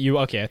thought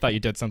you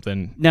did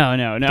something. No.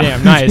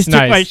 Damn, nice, Took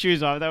my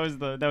shoes off. That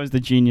was the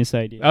genius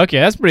idea. Okay,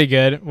 that's pretty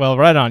good. Well,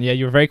 right on. Yeah,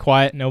 you were very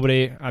quiet.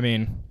 Nobody, I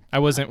mean,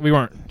 we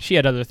weren't, she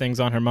had other things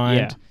on her mind.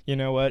 Yeah. You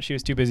know what? She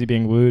was too busy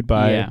being wooed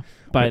by,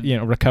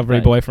 recovery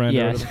but, boyfriend.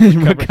 Yeah,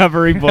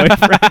 recovery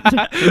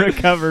boyfriend.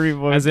 Recovery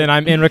boyfriend. As in,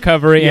 I'm in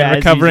recovery and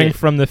recovering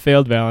from the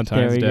failed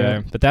Valentine's Day.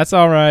 Go. But that's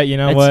all right. You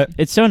know what?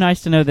 It's so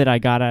nice to know that I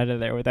got out of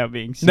there without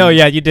being seen. No,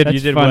 yeah, you did. That's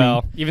you did funny.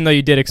 well. Even though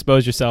you did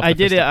expose yourself. I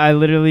did it. I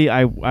literally,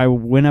 I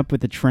went up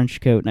with a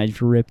trench coat and I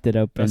just ripped it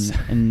open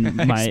and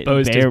my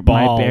exposed his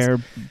balls. my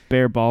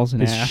bare balls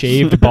and his ass.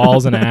 shaved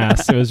balls and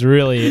ass. It was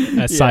really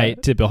a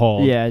sight to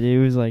behold. Yeah, dude,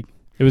 it was like.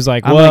 It was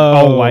like, I'm whoa.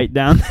 like all white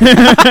down.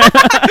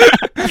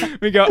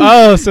 We go,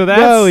 oh, so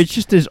that's... No, it's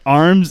just his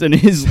arms and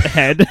his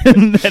head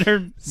that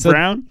are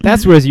brown.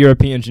 That's where his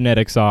European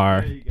genetics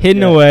are,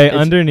 hidden away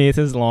underneath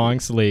his long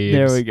sleeves.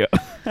 There we go.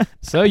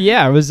 So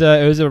yeah, it was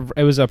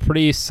a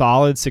pretty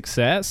solid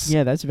success.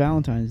 Yeah, that's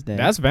Valentine's Day.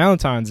 That's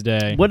Valentine's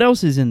Day. What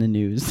else is in the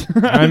news?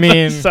 I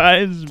mean,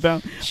 besides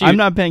I'm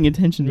not paying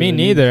attention to me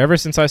neither. Ever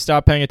since I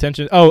stopped paying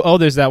attention. Oh,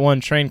 there's that one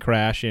train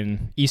crash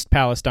in East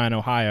Palestine,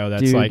 Ohio.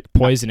 That's like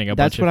poisoning a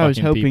bunch of fucking people.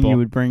 That's what I was hoping you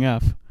would bring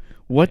up.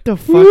 What the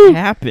fuck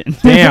happened?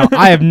 Damn,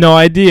 I have no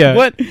idea.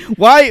 What?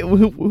 Why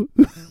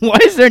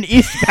is there an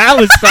East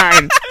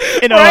Palestine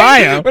in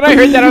Ohio? When I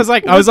heard that, I was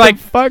like,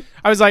 fuck.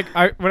 It was like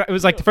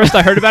the first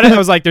I heard about it, I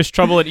was like, there's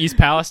trouble in East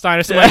Palestine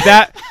or something like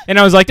that, and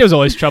I was like, there's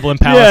always trouble in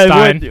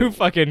Palestine. Who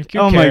cares?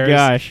 Oh my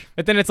gosh!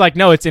 But then it's like,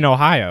 no, it's in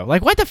Ohio.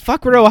 Like, what the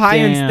fuck were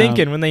Ohioans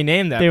thinking when they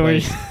named that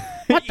place?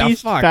 What the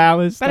East fuck?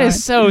 Palestine. That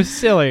is so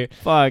silly.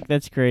 Fuck,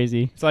 that's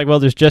crazy. It's like, well,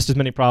 there's just as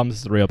many problems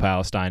as the real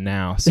Palestine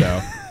now.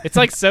 So it's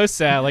like so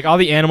sad. Like all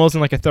the animals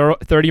in like a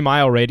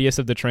 30-mile radius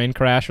of the train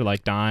crash are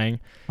like dying.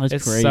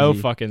 That's crazy. So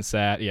fucking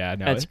sad. Yeah,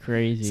 no, that's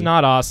crazy. It's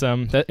not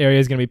awesome. That area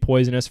is gonna be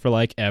poisonous for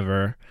like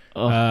ever.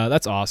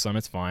 That's awesome.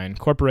 It's fine.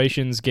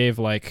 Corporations gave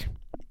like.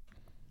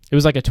 It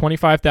was like a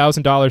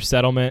 $25,000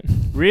 settlement.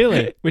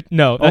 Really?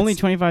 No, only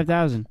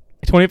 $25,000.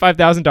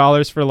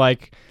 $25,000 for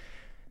like.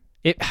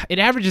 It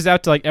averages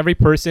out to like every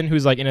person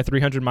who's like in a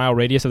 300-mile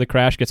radius of the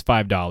crash gets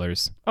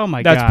 $5. Oh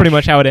my gosh. That's pretty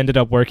much how it ended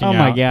up working out. Oh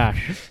my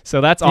gosh.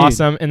 So that's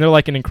awesome. And they're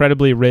like an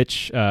incredibly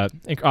rich,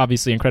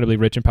 obviously incredibly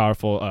rich and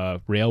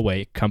powerful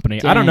railway company.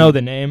 Dang. I don't know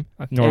the name.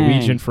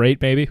 Norwegian Freight,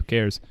 maybe. Who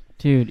cares?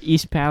 Dude,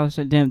 East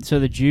Palestine. Damn, so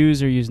the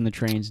Jews are using the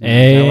trains now.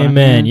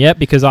 Amen. Yep,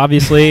 because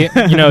obviously,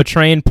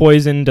 train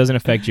poison doesn't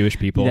affect Jewish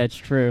people. That's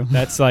true.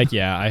 That's like,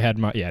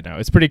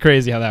 it's pretty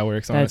crazy how that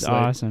works, honestly.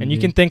 That's awesome. And you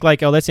can think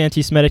like, oh, that's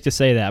anti-Semitic to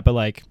say that, but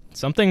like,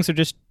 some things are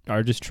just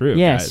true.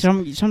 Yeah, guys.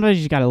 sometimes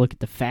you got to look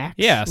at the facts.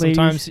 Yeah,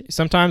 ladies.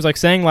 sometimes like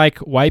saying like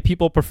white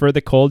people prefer the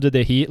cold to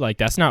the heat, like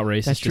that's not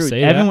racist that's true. to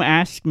say Evan that.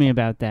 asked me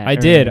about that. I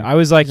did. I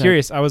was like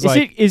curious. I was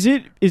like, is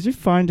it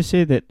fine to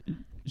say that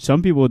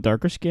some people with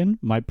darker skin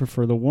might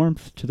prefer the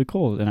warmth to the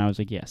cold? And I was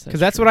like, yes, because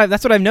that's what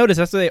I've noticed.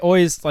 That's what they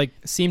always like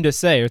seem to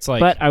say. It's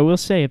like, but I will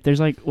say, if there's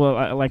like,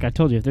 like I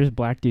told you, if there's a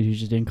black dude who's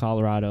just in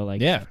Colorado,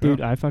 like,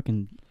 dude, I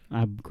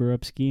grew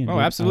up skiing.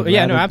 Oh, absolutely.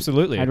 Yeah, no,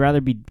 absolutely. I'd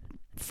rather be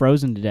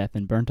frozen to death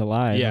and burnt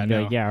alive. Yeah, I'd be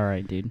no. like, yeah, all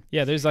right, dude.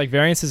 Yeah, there's like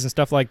variances and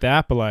stuff like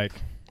that, but like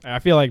I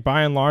feel like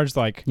by and large,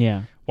 like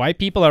Yeah. white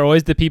people are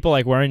always the people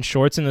like wearing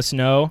shorts in the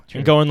snow True.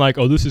 and going like,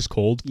 "Oh, this is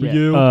cold for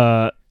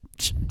you."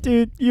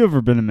 Dude, you ever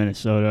been to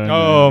Minnesota?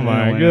 Oh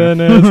my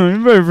goodness.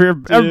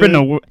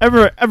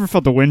 ever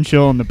felt the wind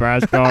chill in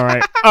Nebraska? All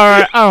right,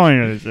 I don't want to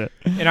hear this shit.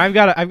 And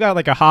I've got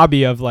like a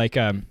hobby of like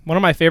one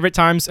of my favorite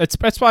times. It's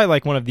probably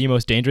like one of the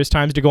most dangerous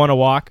times to go on a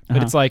walk.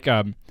 But it's like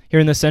here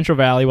in the Central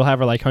Valley, we'll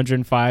have our like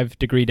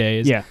 105-degree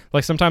days. Yeah,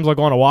 Like sometimes I'll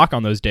go on a walk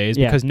on those days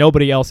Yeah. because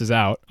nobody else is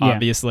out, Yeah.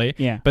 obviously.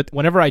 yeah. But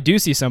whenever I do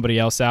see somebody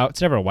else out,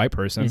 it's never a white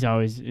person. It's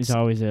always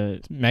a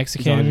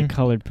Mexican.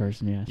 colored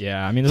person. Yeah.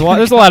 Yeah, I mean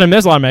there's a lot of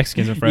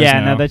Mexicans in Fresno.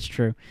 Yeah, no, that's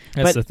true.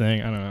 That's but- the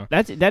thing. I don't know.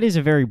 That is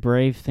a very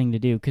brave thing to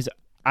do because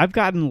I've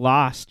gotten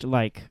lost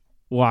like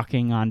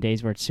walking on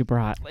days where it's super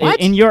hot What?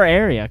 in your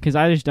area because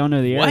I just don't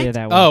know the area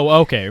that well. Oh,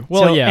 okay.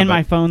 Well, So- yeah. and but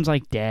my phone's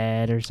like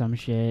dead or some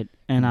shit,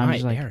 and I'm my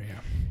just like,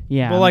 area.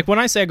 yeah. Well, like when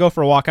I say I go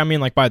for a walk, I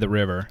mean like by the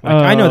river. Like Oh,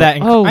 I know that. I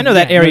know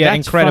that yeah, area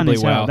that's fun incredibly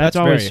as hell. well. That's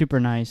always very, super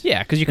nice.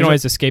 Yeah, because you can There's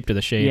always escape to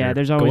the shade. Yeah, or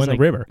there's go always in like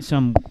the river.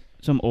 some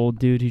old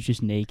dude who's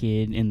just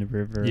naked in the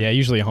river. Yeah,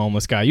 usually a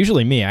homeless guy.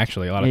 Usually me,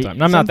 actually, a lot of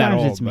times. I'm not that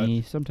Sometimes old, it's but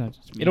me. Sometimes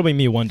it's me. it'll be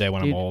me one day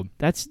when Dude, I'm old.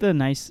 That's the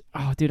nice.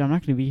 Oh, dude, I'm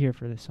not gonna be here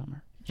for this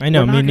summer. I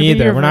know, we're not me gonna be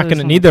neither. here We're for not this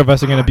gonna. summer. Neither of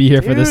us are gonna be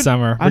here for this Dude,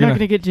 summer. I'm not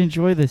gonna get to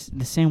enjoy the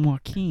San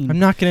Joaquin. I'm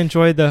not gonna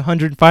enjoy the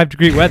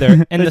 105-degree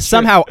weather and the That's true.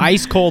 somehow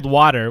ice cold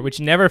water, which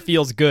never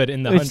feels good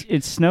in the.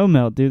 It's snow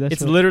melt, dude. That's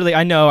It's what- literally.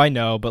 I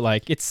know, but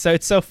like it's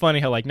so funny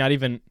how like not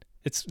even.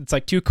 It's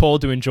like too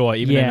cold to enjoy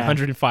even in Yeah.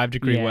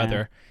 105-degree Yeah.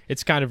 weather.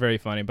 It's kind of very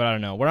funny, but I don't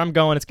know. Where I'm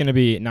going, it's going to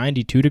be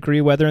 92-degree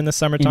weather in the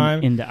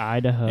summertime. into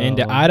Idaho.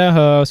 Into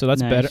Idaho, so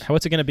that's Nice. better.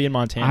 What's it going to be in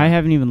Montana? I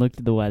haven't even looked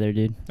at the weather,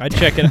 dude. I'd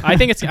check it. I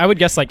think it's. I would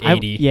guess like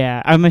 80.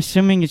 Yeah, I'm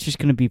assuming it's just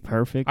gonna be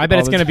perfect. I bet all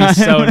it's the going to be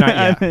so time. nice.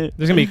 Yeah.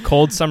 There's going to be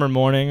cold summer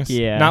mornings.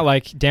 Yeah. Not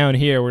like down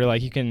here where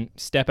like you can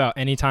step out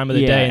any time of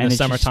the Yeah, day in and the it's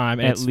just summertime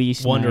and at it's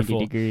least wonderful.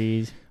 90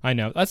 degrees. I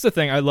know. That's the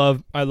thing. I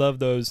love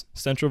those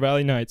Central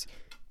Valley nights,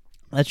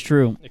 That's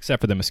true.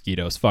 except for the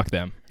mosquitoes. Fuck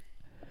them.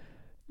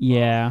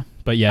 Yeah.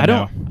 But yeah, I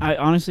no. don't. I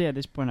honestly, at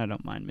this point, I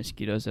don't mind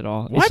mosquitoes at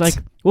all. What? It's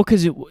like, well,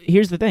 because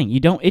here's the thing: you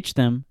don't itch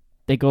them;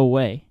 they go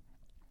away,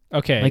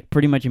 Okay. like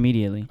pretty much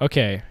immediately.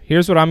 Okay,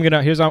 here's what I'm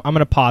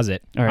gonna pause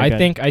it. All right,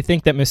 I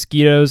think that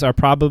mosquitoes are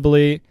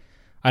probably.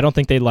 I don't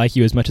think they like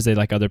you as much as they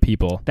like other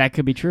people. That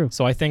could be true.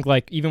 So I think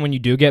like even when you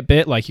do get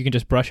bit, like you can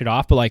just brush it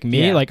off. But like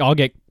me, Yeah. like I'll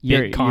get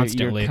You're bit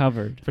constantly. You're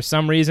covered. For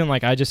some reason,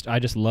 like I just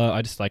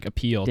like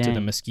appeal to the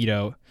Dang.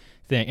 mosquito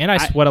thing, and I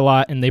sweat a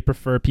lot, and they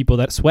prefer people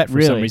that sweat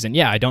for some Really? reason.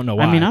 Yeah, I don't know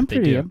why. I mean, I'm but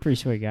they do. a pretty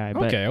sweet guy.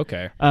 But,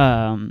 Okay.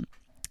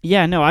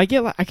 yeah, no, I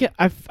feel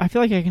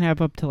like I can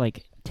have up to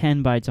like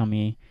 10 bites on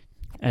me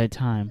at a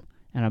time,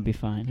 and I'll be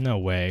fine. No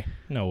way,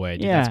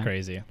 dude. Yeah. That's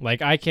crazy.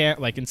 Like I can't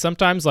like, and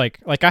sometimes like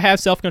I have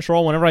self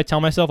control whenever I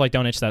tell myself like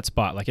don't itch that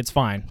spot. Like it's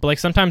fine. But like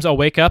sometimes I'll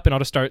wake up and I'll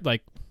just start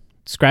like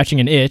scratching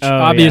an itch, Oh,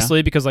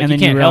 obviously because like and you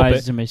then can't you help realize it.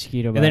 it's a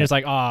mosquito bite. And then it's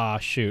like, oh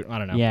shoot, I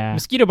don't know. Yeah.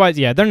 Mosquito bites,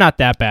 yeah, they're not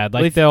that bad.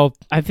 Like they'll.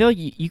 I feel like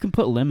you can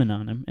put lemon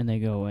on them and they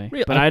go away.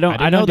 Really? But I I don't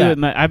didn't know do that.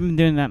 it. I haven't been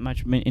doing that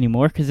much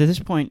anymore because at this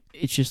point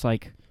it's just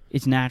like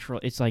it's natural.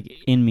 It's like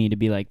in me to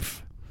be like,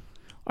 "Pff,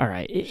 all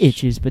right, it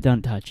itches, but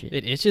don't touch it.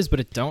 It itches, but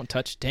it don't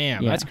touch.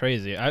 Damn, Yeah. that's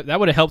crazy. That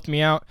would have helped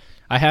me out.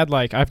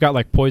 I've got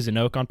like poison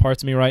oak on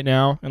parts of me right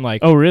now, and like.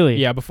 Oh really?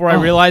 Yeah, before I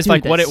Oh, realized dude,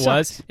 like that what it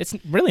sucks. was, it's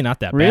really not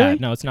that Really?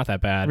 bad. No, it's not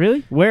that bad.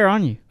 Really? Where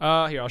on you?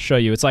 Here, I'll show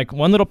you. It's like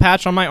one little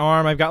patch on my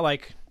arm. I've got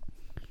like.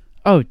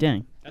 Oh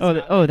dang.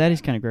 That's That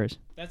is kind of gross.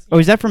 That's, Oh,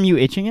 is that from you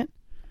itching it?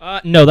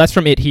 no, that's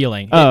from it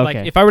healing. Oh, Like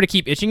okay. if I were to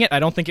keep itching it, I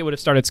don't think it would have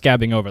started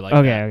scabbing over like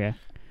Okay, that. okay.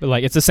 But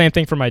like it's the same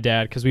thing for my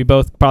dad because we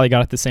both probably got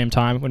it at the same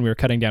time when we were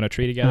cutting down a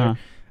tree together.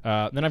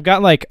 Uh-huh. Then I've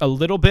got like a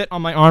little bit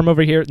on my arm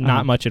over here. Uh-huh.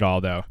 Not much at all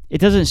though. It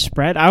doesn't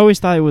spread. I always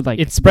thought it would like.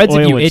 It spreads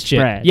the if oil you would itch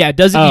spread. it. Yeah, it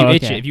does if Oh, you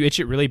itch okay. it. If you itch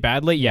it really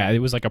badly, yeah, it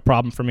was like a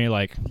problem for me.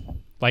 Like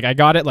I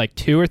got it like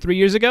 2 or 3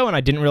 years ago, and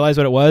I didn't realize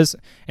what it was,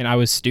 and I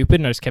was stupid,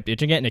 and I just kept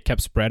itching it, and it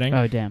kept spreading.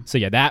 Oh damn. So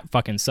yeah, that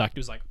fucking sucked. It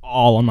was like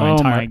all on my Oh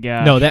entire. my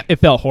gosh. No, it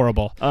felt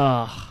horrible.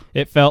 Ugh.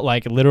 It felt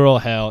like literal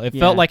hell. It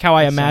felt Yeah, like how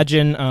I that sucks.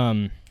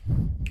 imagine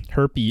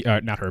herpes,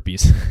 not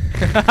herpes.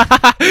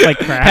 Like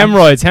crabs?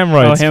 hemorrhoids. Oh,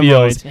 Feels.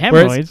 hemorrhoids. Where,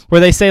 Hemorrhoids?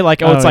 where they say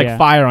like, oh, it's Oh, like yeah.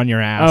 fire on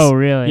your ass. Oh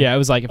really? Yeah, it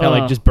was like it felt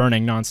like Ugh. just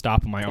burning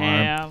nonstop on my arm.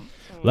 Damn.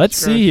 Let's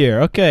see here.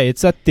 Okay,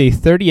 it's at the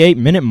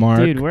 38-minute mark.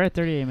 Dude, we're at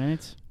 38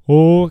 minutes.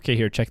 Oh, okay,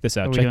 here, check this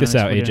Are out. we Check doing this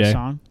out, we're doing a AJ.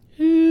 song?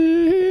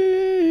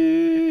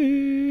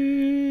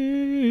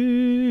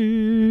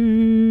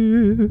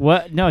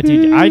 What? No,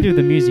 dude. I do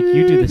the music.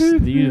 You do the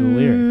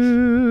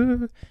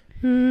lyrics.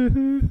 I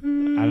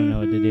don't know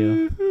what to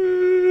do,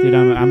 dude.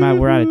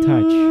 We're out of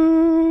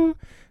touch.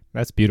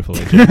 That's beautiful,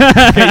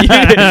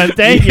 AJ.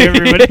 Thank you,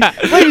 everybody. Yeah.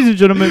 Ladies and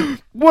gentlemen,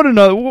 what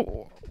a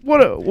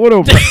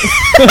we're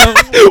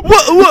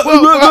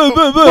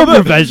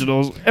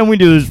professionals, and we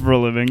do this for a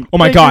living. Oh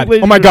my Thank god. you,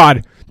 ladies Oh my and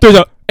god. There's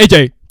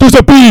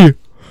a bee.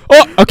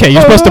 Oh, okay,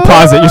 you're supposed to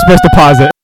pause it.